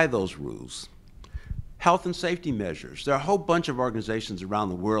apply those rules. Health and safety measures. There are a whole bunch of organizations around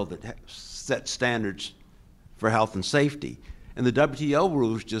the world that set standards for health and safety. And the WTO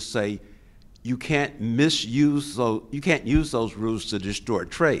rules just say you can't use those rules to distort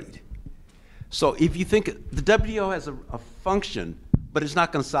trade. So if you think the WTO has a function, but it's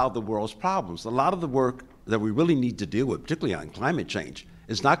not going to solve the world's problems. A lot of the work that we really need to deal with, particularly on climate change,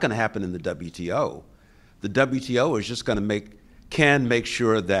 is not going to happen in the WTO. The WTO is just going to make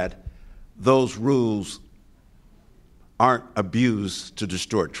sure that those rules aren't abused to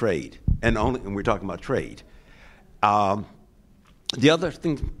distort trade, and we're talking about trade. The other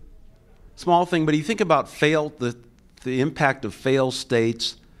thing, small thing, but you think about the impact of failed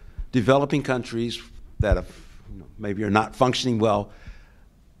states, developing countries that maybe are not functioning well.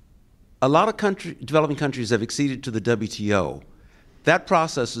 A lot of developing countries have acceded to the WTO. That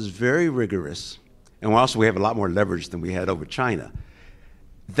process is very rigorous, and we have a lot more leverage than we had over China.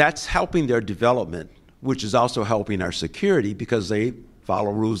 That's helping their development, which is also helping our security because they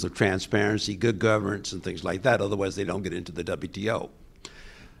follow rules of transparency, good governance, and things like that. Otherwise, they don't get into the WTO.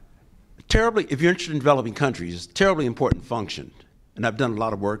 If you're interested in developing countries, it's a terribly important function. And I've done a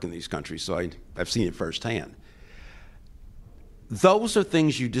lot of work in these countries, so I've seen it firsthand. Those are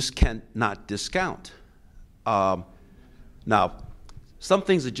things you just cannot discount. Now, some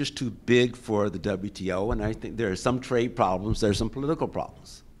things are just too big for the WTO, and I think there are some trade problems, there are some political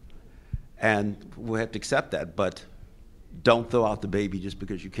problems. And we'll have to accept that, but don't throw out the baby just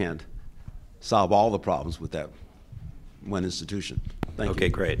because you can't solve all the problems with that one institution. Thank you. Okay,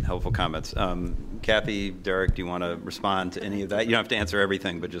 great. Helpful comments. Kathy, Derek, do you want to respond to any of that? You don't have to answer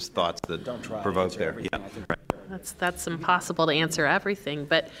everything, but just thoughts that provoke there. Yeah. Right. That's impossible to answer everything,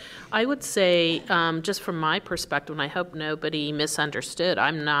 but I would say, just from my perspective, and I hope nobody misunderstood,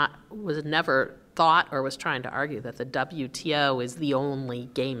 was never thought or was trying to argue that the WTO is the only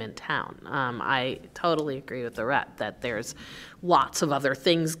game in town. I totally agree with Lorette that there's lots of other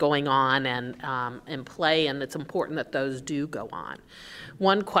things going on and in play, and it's important that those do go on.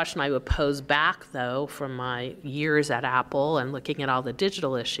 One question I would pose back, though, from my years at Apple and looking at all the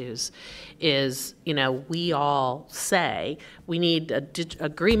digital issues is, we all say we need an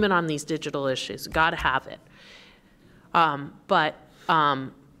agreement on these digital issues. Got to have it.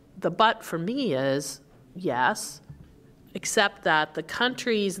 But for me is, yes, except that the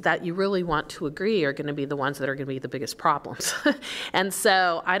countries that you really want to agree are going to be the ones that are going to be the biggest problems. And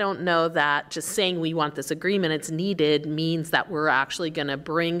so I don't know that just saying we want this agreement, it's needed, means that we're actually going to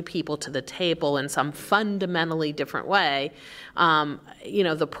bring people to the table in some fundamentally different way.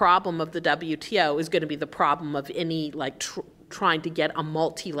 The problem of the WTO is going to be the problem of any, trying to get a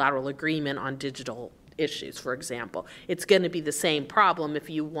multilateral agreement on digital issues, for example. It's going to be the same problem if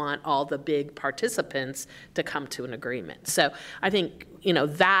you want all the big participants to come to an agreement. So I think,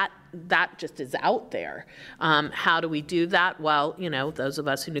 that just is out there. How do we do that? Well, those of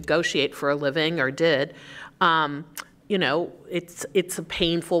us who negotiate for a living or did, it's a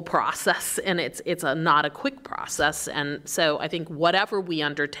painful process, and it's not a quick process. And so I think whatever we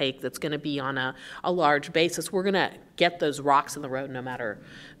undertake that's going to be on a large basis, we're going to get those rocks in the road no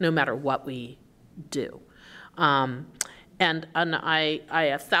matter what we do. And I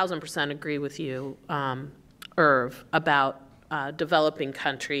 1,000% agree with you, Irv, about developing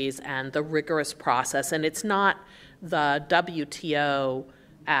countries and the rigorous process. And it's not the WTO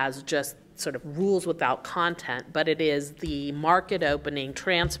as just sort of rules without content, but it is the market opening,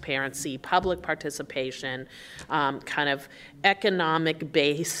 transparency, public participation, kind of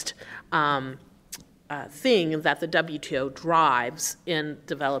economic-based thing that the WTO drives in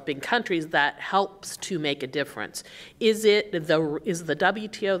developing countries that helps to make a difference. Is the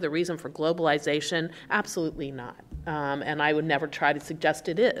WTO the reason for globalization? Absolutely not. And I would never try to suggest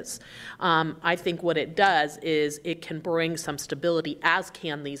it is. I think what it does is it can bring some stability, as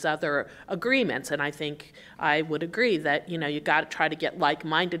can these other agreements. And I think I would agree that, you got to try to get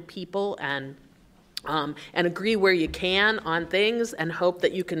like-minded people and agree where you can on things and hope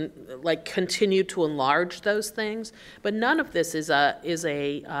that you can continue to enlarge those things. But none of this is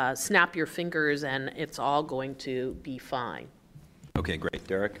a snap your fingers and it's all going to be fine. Okay, great.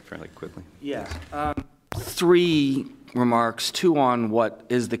 Derek, fairly quickly. Yeah. 3 remarks, 2 on what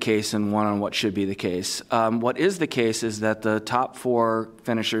is the case and 1 on what should be the case. What is the case is that the top 4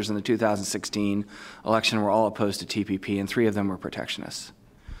 finishers in the 2016 election were all opposed to TPP, and 3 of them were protectionists.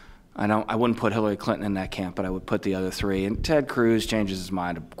 I wouldn't put Hillary Clinton in that camp, but I would put the other three. And Ted Cruz changes his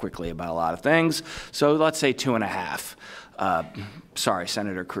mind quickly about a lot of things. So let's say 2.5. Sorry,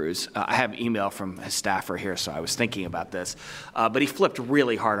 Senator Cruz. I have email from his staffer here, so I was thinking about this. But he flipped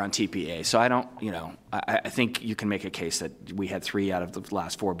really hard on TPA. So I don't, I think you can make a case that we had 3 out of the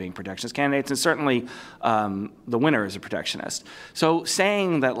last 4 being protectionist candidates, and certainly the winner is a protectionist. So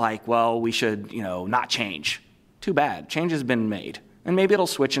saying that, like, well, we should, not change, too bad. Change has been made. And maybe it'll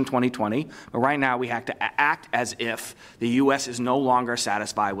switch in 2020, but right now we have to act as if the U.S. is no longer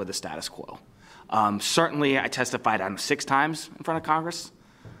satisfied with the status quo. Certainly, I testified 6 times in front of Congress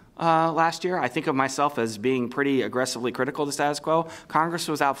last year. I think of myself as being pretty aggressively critical of the status quo. Congress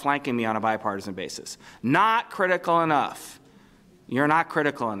was outflanking me on a bipartisan basis. Not critical enough. You're not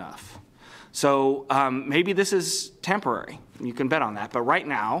critical enough. So maybe this is temporary. You can bet on that. But right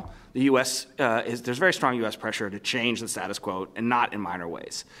now, the U.S. There's very strong U.S. pressure to change the status quo, and not in minor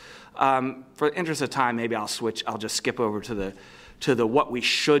ways. For the interest of time, maybe I'll just skip over to the what we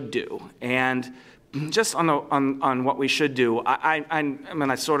should do. And just on what we should do,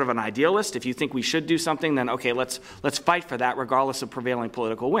 I'm sort of an idealist. If you think we should do something, then okay, let's fight for that regardless of prevailing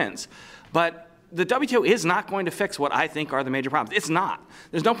political winds. But the WTO is not going to fix what I think are the major problems. It's not.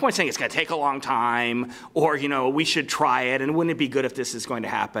 There's no point saying it's going to take a long time, or we should try it, and wouldn't it be good if this is going to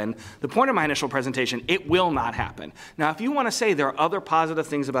happen? The point of my initial presentation, it will not happen. Now, if you want to say there are other positive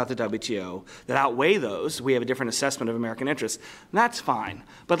things about the WTO that outweigh those, we have a different assessment of American interests, that's fine.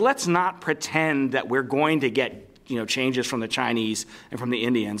 But let's not pretend that we're going to get changes from the Chinese and from the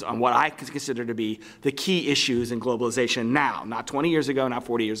Indians on what I consider to be the key issues in globalization now, not 20 years ago, not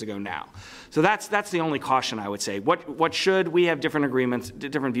 40 years ago, now. So that's the only caution I would say. What should, we have different agreements,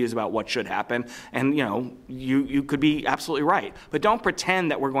 different views about what should happen, and you could be absolutely right. But don't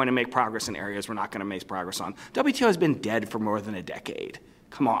pretend that we're going to make progress in areas we're not going to make progress on. WTO has been dead for more than a decade.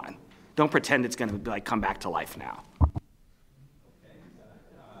 Come on. Don't pretend it's going to come back to life now.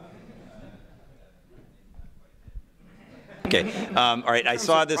 Okay. All right. I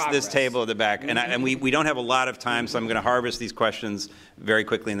saw this table at the back, and we don't have a lot of time, so I'm going to harvest these questions very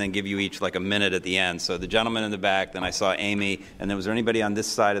quickly and then give you each like a minute at the end. So the gentleman in the back, then I saw Amy, and then was there anybody on this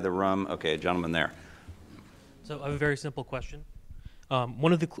side of the room? Okay, a gentleman there. So I have a very simple question.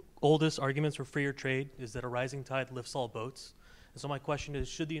 One of the oldest arguments for freer trade is that a rising tide lifts all boats. And so my question is,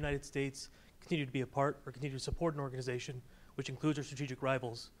 should the United States continue to be a part or continue to support an organization which includes our strategic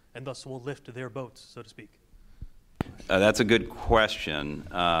rivals and thus will lift their boats, so to speak? That's a good question,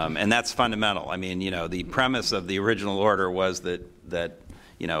 and that's fundamental. I mean, the premise of the original order was that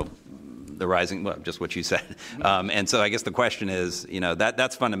the rising, well, just what you said. And so I guess the question is,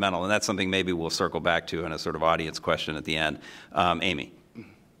 that's fundamental, and that's something maybe we'll circle back to in a sort of audience question at the end. Amy.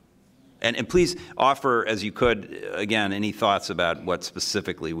 And please offer, as you could, again, any thoughts about what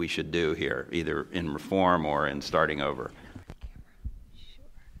specifically we should do here, either in reform or in starting over.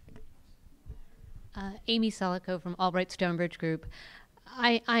 Amy Selico from Albright Stonebridge Group.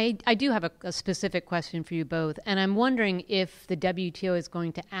 I do have a specific question for you both, and I'm wondering if the WTO is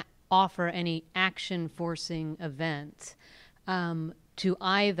going to offer any action-forcing events to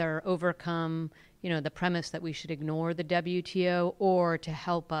either overcome, the premise that we should ignore the WTO or to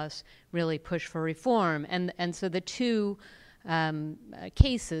help us really push for reform. And so the two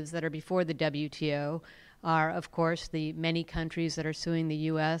cases that are before the WTO are, of course, the many countries that are suing the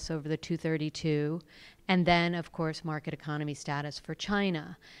U.S. over the 232, and then, of course, market economy status for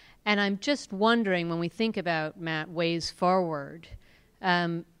China. And I'm just wondering, when we think about, Matt, ways forward,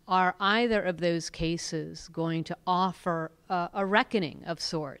 are either of those cases going to offer a reckoning of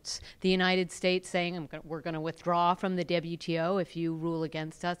sorts? The United States saying, we're going to withdraw from the WTO if you rule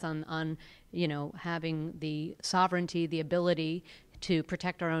against us on having the sovereignty, the ability to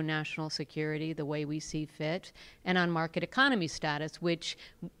protect our own national security the way we see fit, and on market economy status, which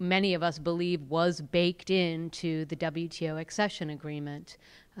many of us believe was baked into the WTO accession agreement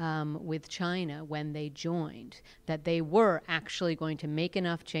with China when they joined, that they were actually going to make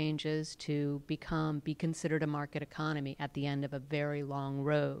enough changes to be considered a market economy at the end of a very long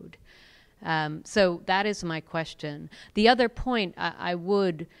road. So that is my question. The other point I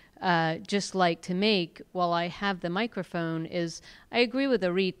would just like to make while I have the microphone is I agree with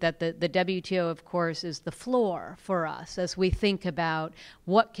Arit that the WTO, of course, is the floor for us as we think about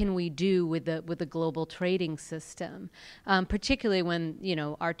what can we do with the global trading system, particularly when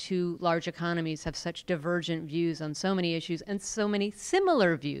our two large economies have such divergent views on so many issues and so many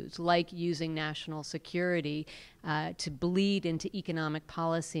similar views, like using national security to bleed into economic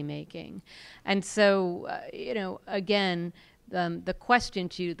policy making. And so, again, the question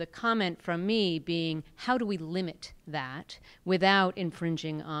to the comment from me being, how do we limit that without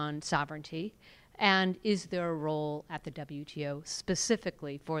infringing on sovereignty? And is there a role at the WTO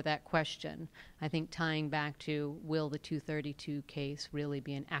specifically for that question? I think tying back to, will the 232 case really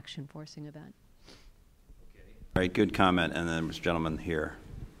be an action-forcing event? All right, good comment. And then this gentleman here.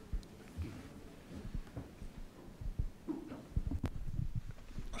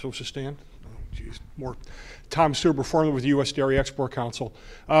 Supposed to stand? Oh, geez, more. Tom Suber, formerly with the U.S. Dairy Export Council.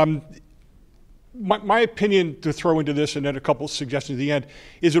 My opinion to throw into this, and then a couple of suggestions at the end,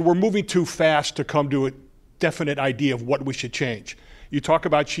 is that we're moving too fast to come to a definite idea of what we should change. You talk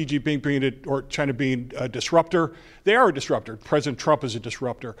about Xi Jinping or China being a disruptor. They are a disruptor. President Trump is a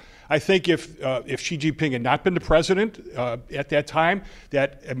disruptor. I think if Xi Jinping had not been the president at that time,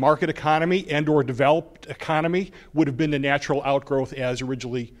 that a market economy and/or developed economy would have been the natural outgrowth as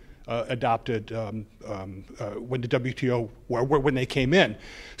originally adopted when the WTO, when they came in.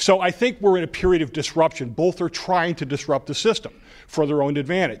 So I think we're in a period of disruption. Both are trying to disrupt the system for their own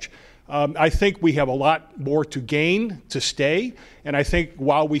advantage. I think we have a lot more to gain to stay, and I think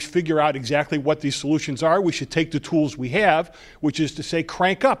while we figure out exactly what these solutions are, we should take the tools we have, which is to say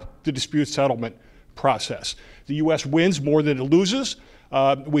crank up the dispute settlement process. The U.S. wins more than it loses.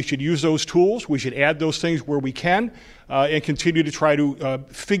 We should use those tools. We should add those things where we can and continue to try to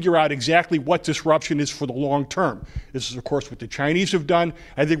figure out exactly what disruption is for the long term. This is, of course, what the Chinese have done.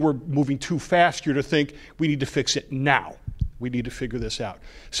 I think we're moving too fast here to think we need to fix it now. We need to figure this out.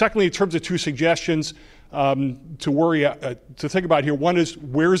 Secondly, in terms of two suggestions to think about here, one is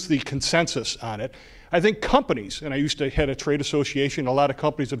where's the consensus on it? I think companies, and I used to head a trade association, a lot of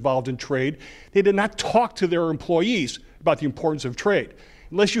companies involved in trade, they did not talk to their employees about the importance of trade.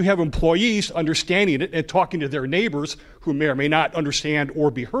 Unless you have employees understanding it and talking to their neighbors who may or may not understand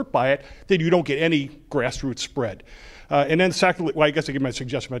or be hurt by it, then you don't get any grassroots spread. And then secondly, well, I guess I give my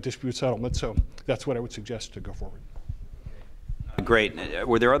suggestion about dispute settlement, so that's what I would suggest to go forward. Great.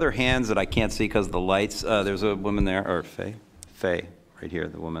 Were there other hands that I can't see because of the lights? There's a woman there, or Faye, right here,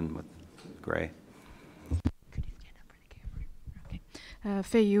 the woman with gray. Could you stand up for the camera? Okay.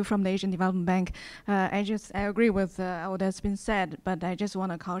 Fei Yu from the Asian Development Bank. I agree with what has been said, but I just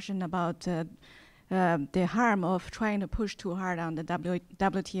want to caution about the harm of trying to push too hard on the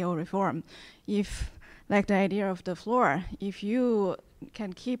WTO reform. If, like the idea of the floor, if you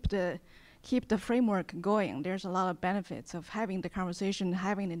can keep the framework going, there's a lot of benefits of having the conversation,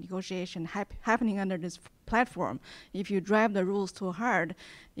 having the negotiation happening under this platform. If you drive the rules too hard,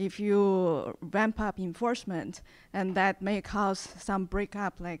 if you ramp up enforcement, and that may cause some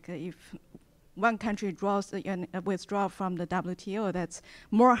breakup, like if one country withdraw from the WTO, that's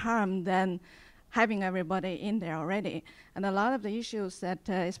more harm than having everybody in there already. And a lot of the issues that,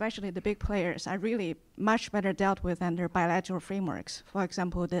 especially the big players, are really much better dealt with under bilateral frameworks. For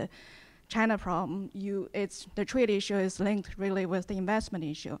example, the China problem, the trade issue is linked really with the investment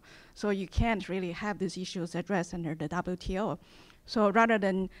issue. So you can't really have these issues addressed under the WTO. So rather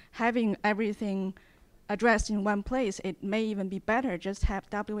than having everything addressed in one place, it may even be better just have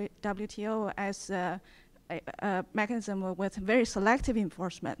WTO as a mechanism with very selective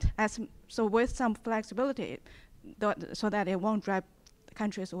enforcement, so with some flexibility, so that it won't drive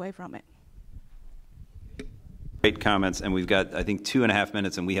countries away from it. Great comments, and we've got, I think, 2.5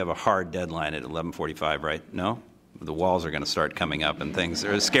 minutes, and we have a hard deadline at 11:45, right? No? The walls are going to start coming up, and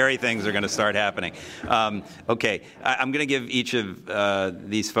scary things are going to start happening. Okay, I'm going to give each of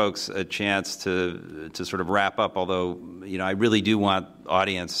these folks a chance to sort of wrap up, although, I really do want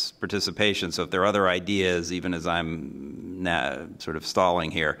audience participation, so if there are other ideas, even as I'm sort of stalling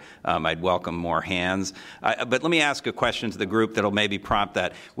here, I'd welcome more hands. But let me ask a question to the group that'll maybe prompt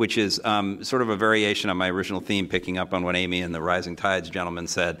that, which is sort of a variation on my original theme, picking up on what Amy and the Rising Tides gentleman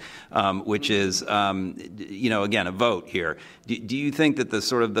said, which is, again, a vote here. Do you think that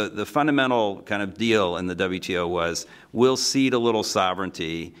the fundamental kind of deal in the WTO was we'll cede a little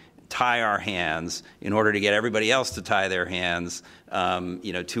sovereignty, tie our hands in order to get everybody else to tie their hands,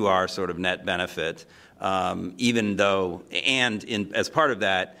 to our sort of net benefit, even though, as part of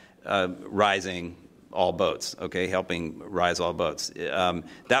that, rising all boats, okay, helping rise all boats.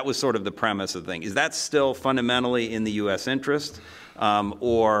 That was sort of the premise of the thing. Is that still fundamentally in the U.S. interest,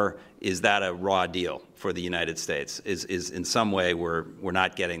 or is that a raw deal for the United States? Is in some way we're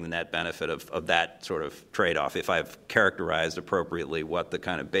not getting the net benefit of that sort of trade-off, if I've characterized appropriately what the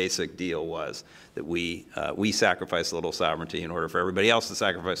kind of basic deal was, that we sacrifice a little sovereignty in order for everybody else to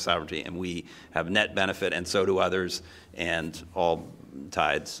sacrifice sovereignty, and we have net benefit, and so do others, and all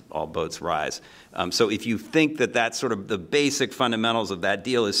boats rise. So if you think that that's sort of the basic fundamentals of that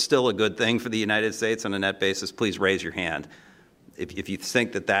deal is still a good thing for the United States on a net basis, please raise your hand. if you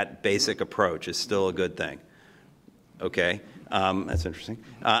think that that basic approach is still a good thing. Okay, that's interesting.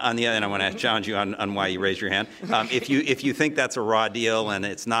 On the other end, I want to challenge you on why you raised your hand. If you think that's a raw deal and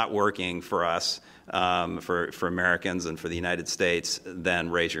it's not working for us, for Americans and for the United States, then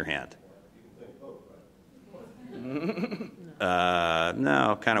raise your hand.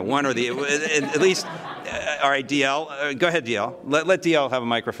 No, kind of one or the, at least, all right, DL, go ahead, DL. Let DL have a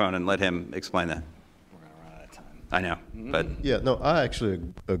microphone and let him explain that. We're going to run out of time. I know, but. Yeah, no, I actually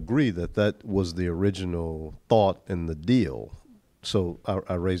agree that that was the original thought in the deal. So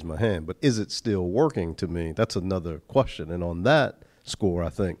I raised my hand, but is it still working to me? That's another question. And on that score, I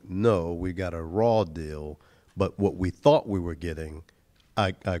think, no, we got a raw deal, but what we thought we were getting,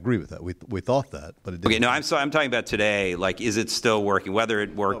 I agree with that. We thought that, but it didn't. Okay, no, I'm talking about today. Like, is it still working? Whether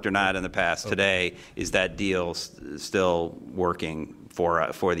it worked or not in the past, today, is that deal still working for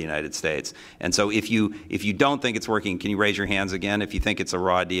the United States? And so, if you don't think it's working, can you raise your hands again? If you think it's a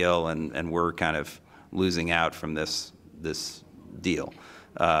raw deal and we're kind of losing out from this deal,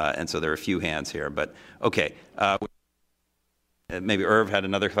 and so there are a few hands here. But okay. Maybe Irv had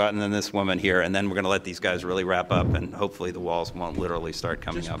another thought, and then this woman here, and then we're going to let these guys really wrap up, and hopefully the walls won't literally start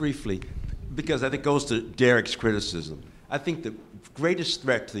coming up. Just briefly, because I think it goes to Derek's criticism. I think the greatest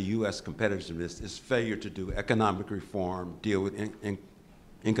threat to the U.S. competitiveness is failure to do economic reform, deal with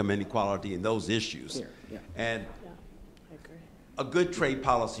income inequality and those issues. And I agree. a good trade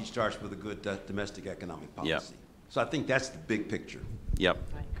policy starts with a good domestic economic policy. Yep. So I think that's the big picture. Yep.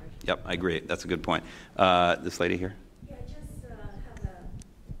 I agree. Yep, I agree. That's a good point. This lady here.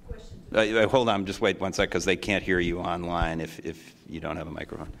 Hold on, just wait 1 sec, because they can't hear you online if you don't have a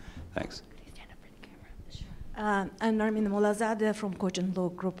microphone. Thanks. I'm Narmin Molazadeh from Cogent Law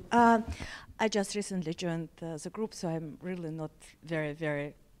Group. I just recently joined the group, so I'm really not very,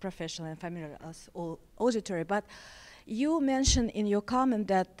 very professional and familiar as auditory. But you mentioned in your comment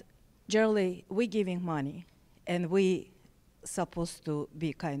that generally we're giving money, and we supposed to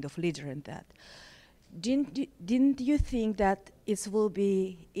be kind of leader in that. Didn't you think that it will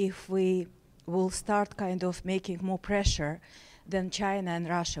be if we will start kind of making more pressure than China and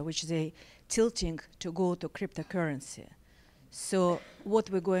Russia, which they tilting to go to cryptocurrency? So what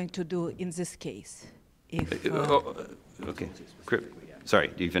we're going to do in this case? If, okay. Sorry,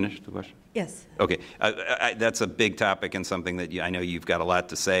 do you finish the question? Yes. Okay. That's a big topic and something that I know you've got a lot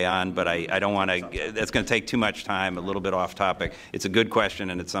to say on, but I don't want to, that's going to take too much time, a little bit off topic. It's a good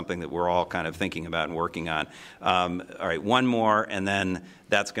question, and it's something that we're all kind of thinking about and working on. All right, one more, and then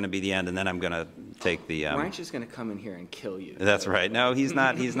that's going to be the end, and then I'm going to take the... Ryan's just going to come in here and kill you. That's right. No, he's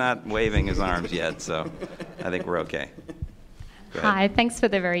not waving his arms yet, so I think we're okay. Hi, thanks for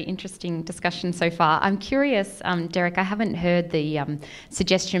the very interesting discussion so far. I'm curious, Derek, I haven't heard the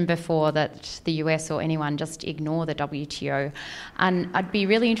suggestion before that the US or anyone just ignore the WTO. And I'd be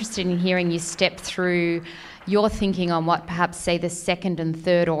really interested in hearing you step through your thinking on what perhaps, say, the second and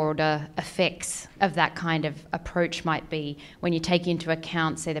third order effects of that kind of approach might be when you take into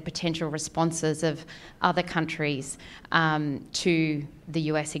account, say, the potential responses of other countries to the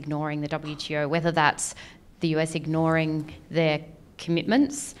US ignoring the WTO, whether that's the US ignoring their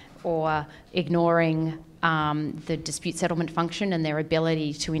commitments or ignoring the dispute settlement function and their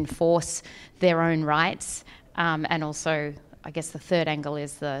ability to enforce their own rights. And also, I guess the third angle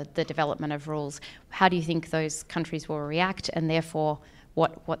is the development of rules. How do you think those countries will react, and therefore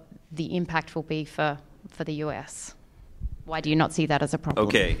what the impact will be for the US? Why do you not see that as a problem?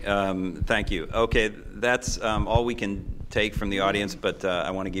 Okay, thank you. Okay, that's all we can take from the audience, but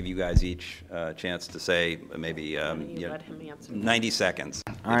I want to give you guys each a chance to say maybe 90 seconds,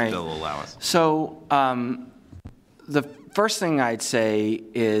 all right. If they'll allow us. So the first thing I'd say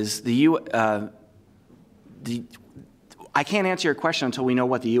is I can't answer your question until we know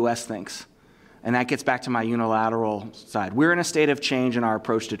what the U.S. thinks. And that gets back to my unilateral side. We're in a state of change in our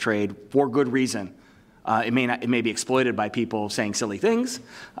approach to trade for good reason. It may be exploited by people saying silly things.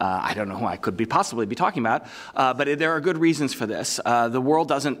 I don't know who I could possibly be talking about, but there are good reasons for this. The world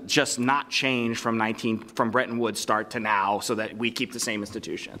doesn't just not change from Bretton Woods start to now so that we keep the same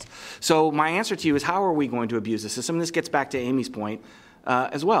institutions. So my answer to you is, how are we going to abuse the system? And this gets back to Amy's point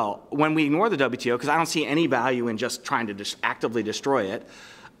as well. When we ignore the WTO, because I don't see any value in just trying to actively destroy it,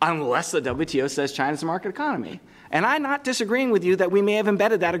 unless the WTO says China's a market economy. And I'm not disagreeing with you that we may have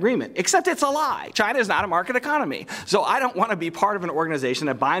embedded that agreement, except it's a lie. China is not a market economy. So I don't want to be part of an organization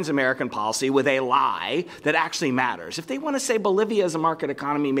that binds American policy with a lie that actually matters. If they want to say Bolivia is a market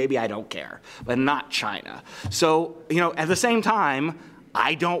economy, maybe I don't care, but not China. So, at the same time,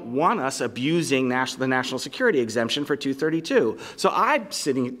 I don't want us abusing the national security exemption for 232. So I'm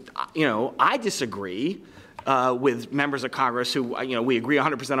sitting, I disagree. with members of Congress who, we agree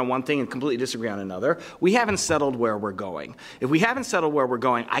 100% on one thing and completely disagree on another. We haven't settled where we're going. If we haven't settled where we're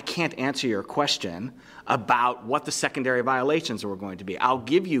going, I can't answer your question about what the secondary violations are going to be. I'll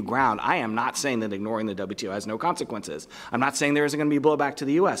give you ground. I am not saying that ignoring the WTO has no consequences. I'm not saying there isn't going to be blowback to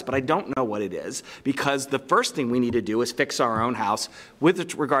the U.S., but I don't know what it is, because the first thing we need to do is fix our own house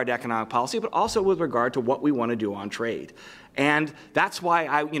with regard to economic policy, but also with regard to what we want to do on trade. And that's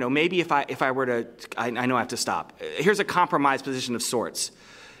why maybe if I were to, I know I have to stop. Here's a compromise position of sorts.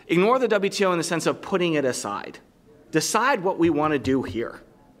 Ignore the WTO in the sense of putting it aside. Decide what we want to do here.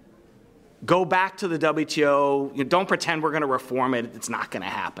 Go back to the WTO. Don't pretend we're going to reform it. It's not going to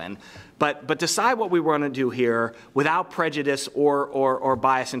happen. But decide what we want to do here without prejudice or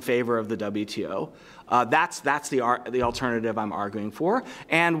bias in favor of the WTO. That's the alternative I'm arguing for.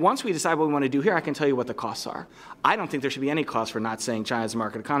 And once we decide what we want to do here, I can tell you what the costs are. I don't think there should be any cost for not saying China's a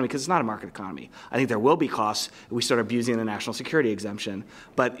market economy, because it's not a market economy. I think there will be costs if we start abusing the national security exemption.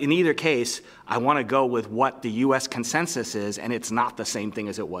 But in either case, I want to go with what the U.S. consensus is, and it's not the same thing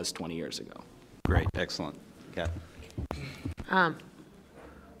as it was 20 years ago. Great. Excellent. Kat.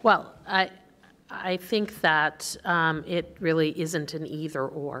 Well, I think that it really isn't an either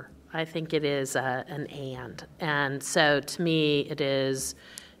or. I think it is an and. And so to me, it is,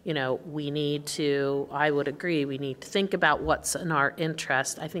 we need to, I would agree, we need to think about what's in our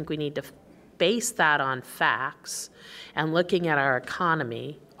interest. I think we need to base that on facts and looking at our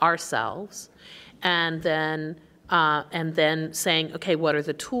economy ourselves, and then saying, okay, what are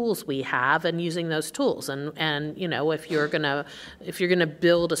the tools we have, and using those tools. And if you're gonna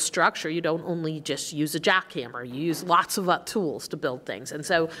build a structure, you don't only just use a jackhammer. You use lots of tools to build things. And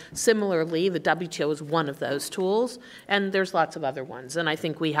so similarly, the WTO is one of those tools, and there's lots of other ones. And I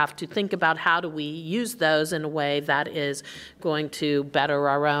think we have to think about how do we use those in a way that is going to better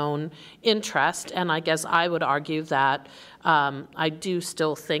our own interest. And I guess I would argue that I do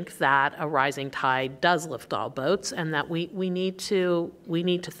still think that a rising tide does lift all boats, and that we need to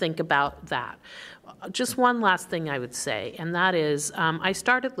think about that. Just one last thing I would say, and that is I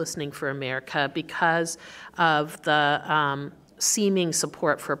started listening for America because of the seeming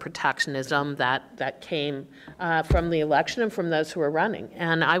support for protectionism that came from the election and from those who are running.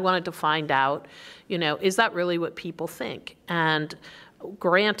 And I wanted to find out, is that really what people think? And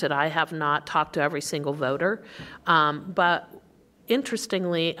granted, I have not talked to every single voter, but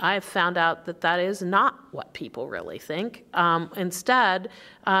interestingly, I have found out that that is not what people really think. Instead,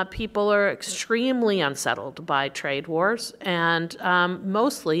 people are extremely unsettled by trade wars, and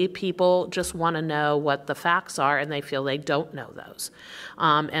mostly people just want to know what the facts are, and they feel they don't know those.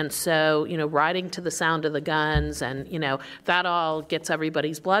 And so, riding to the sound of the guns, and, that all gets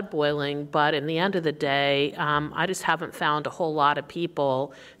everybody's blood boiling, but in the end of the day, I just haven't found a whole lot of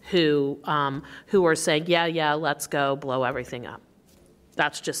people who are saying, yeah, let's go blow everything up.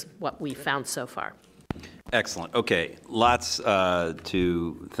 That's just what we found so far. Excellent. Okay, lots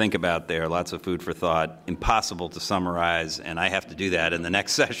to think about there, lots of food for thought, impossible to summarize, and I have to do that in the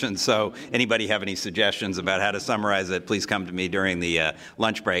next session. So anybody have any suggestions about how to summarize it, please come to me during the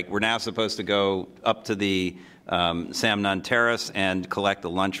lunch break. We're now supposed to go up to the Sam Nunn Terrace and collect a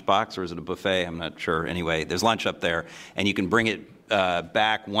lunch box, or is it a buffet? I'm not sure. Anyway, there's lunch up there, and you can bring it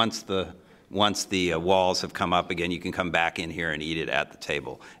back once the walls have come up again. You can come back in here and eat it at the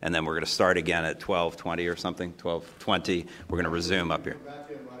table. And then we're going to start again at 12:20 or something, 12:20. We're going to resume up here.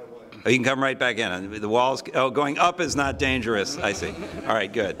 Oh, you can come right back in. The walls, going up is not dangerous. I see. All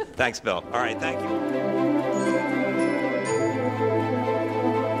right, good. Thanks, Bill. All right, thank you.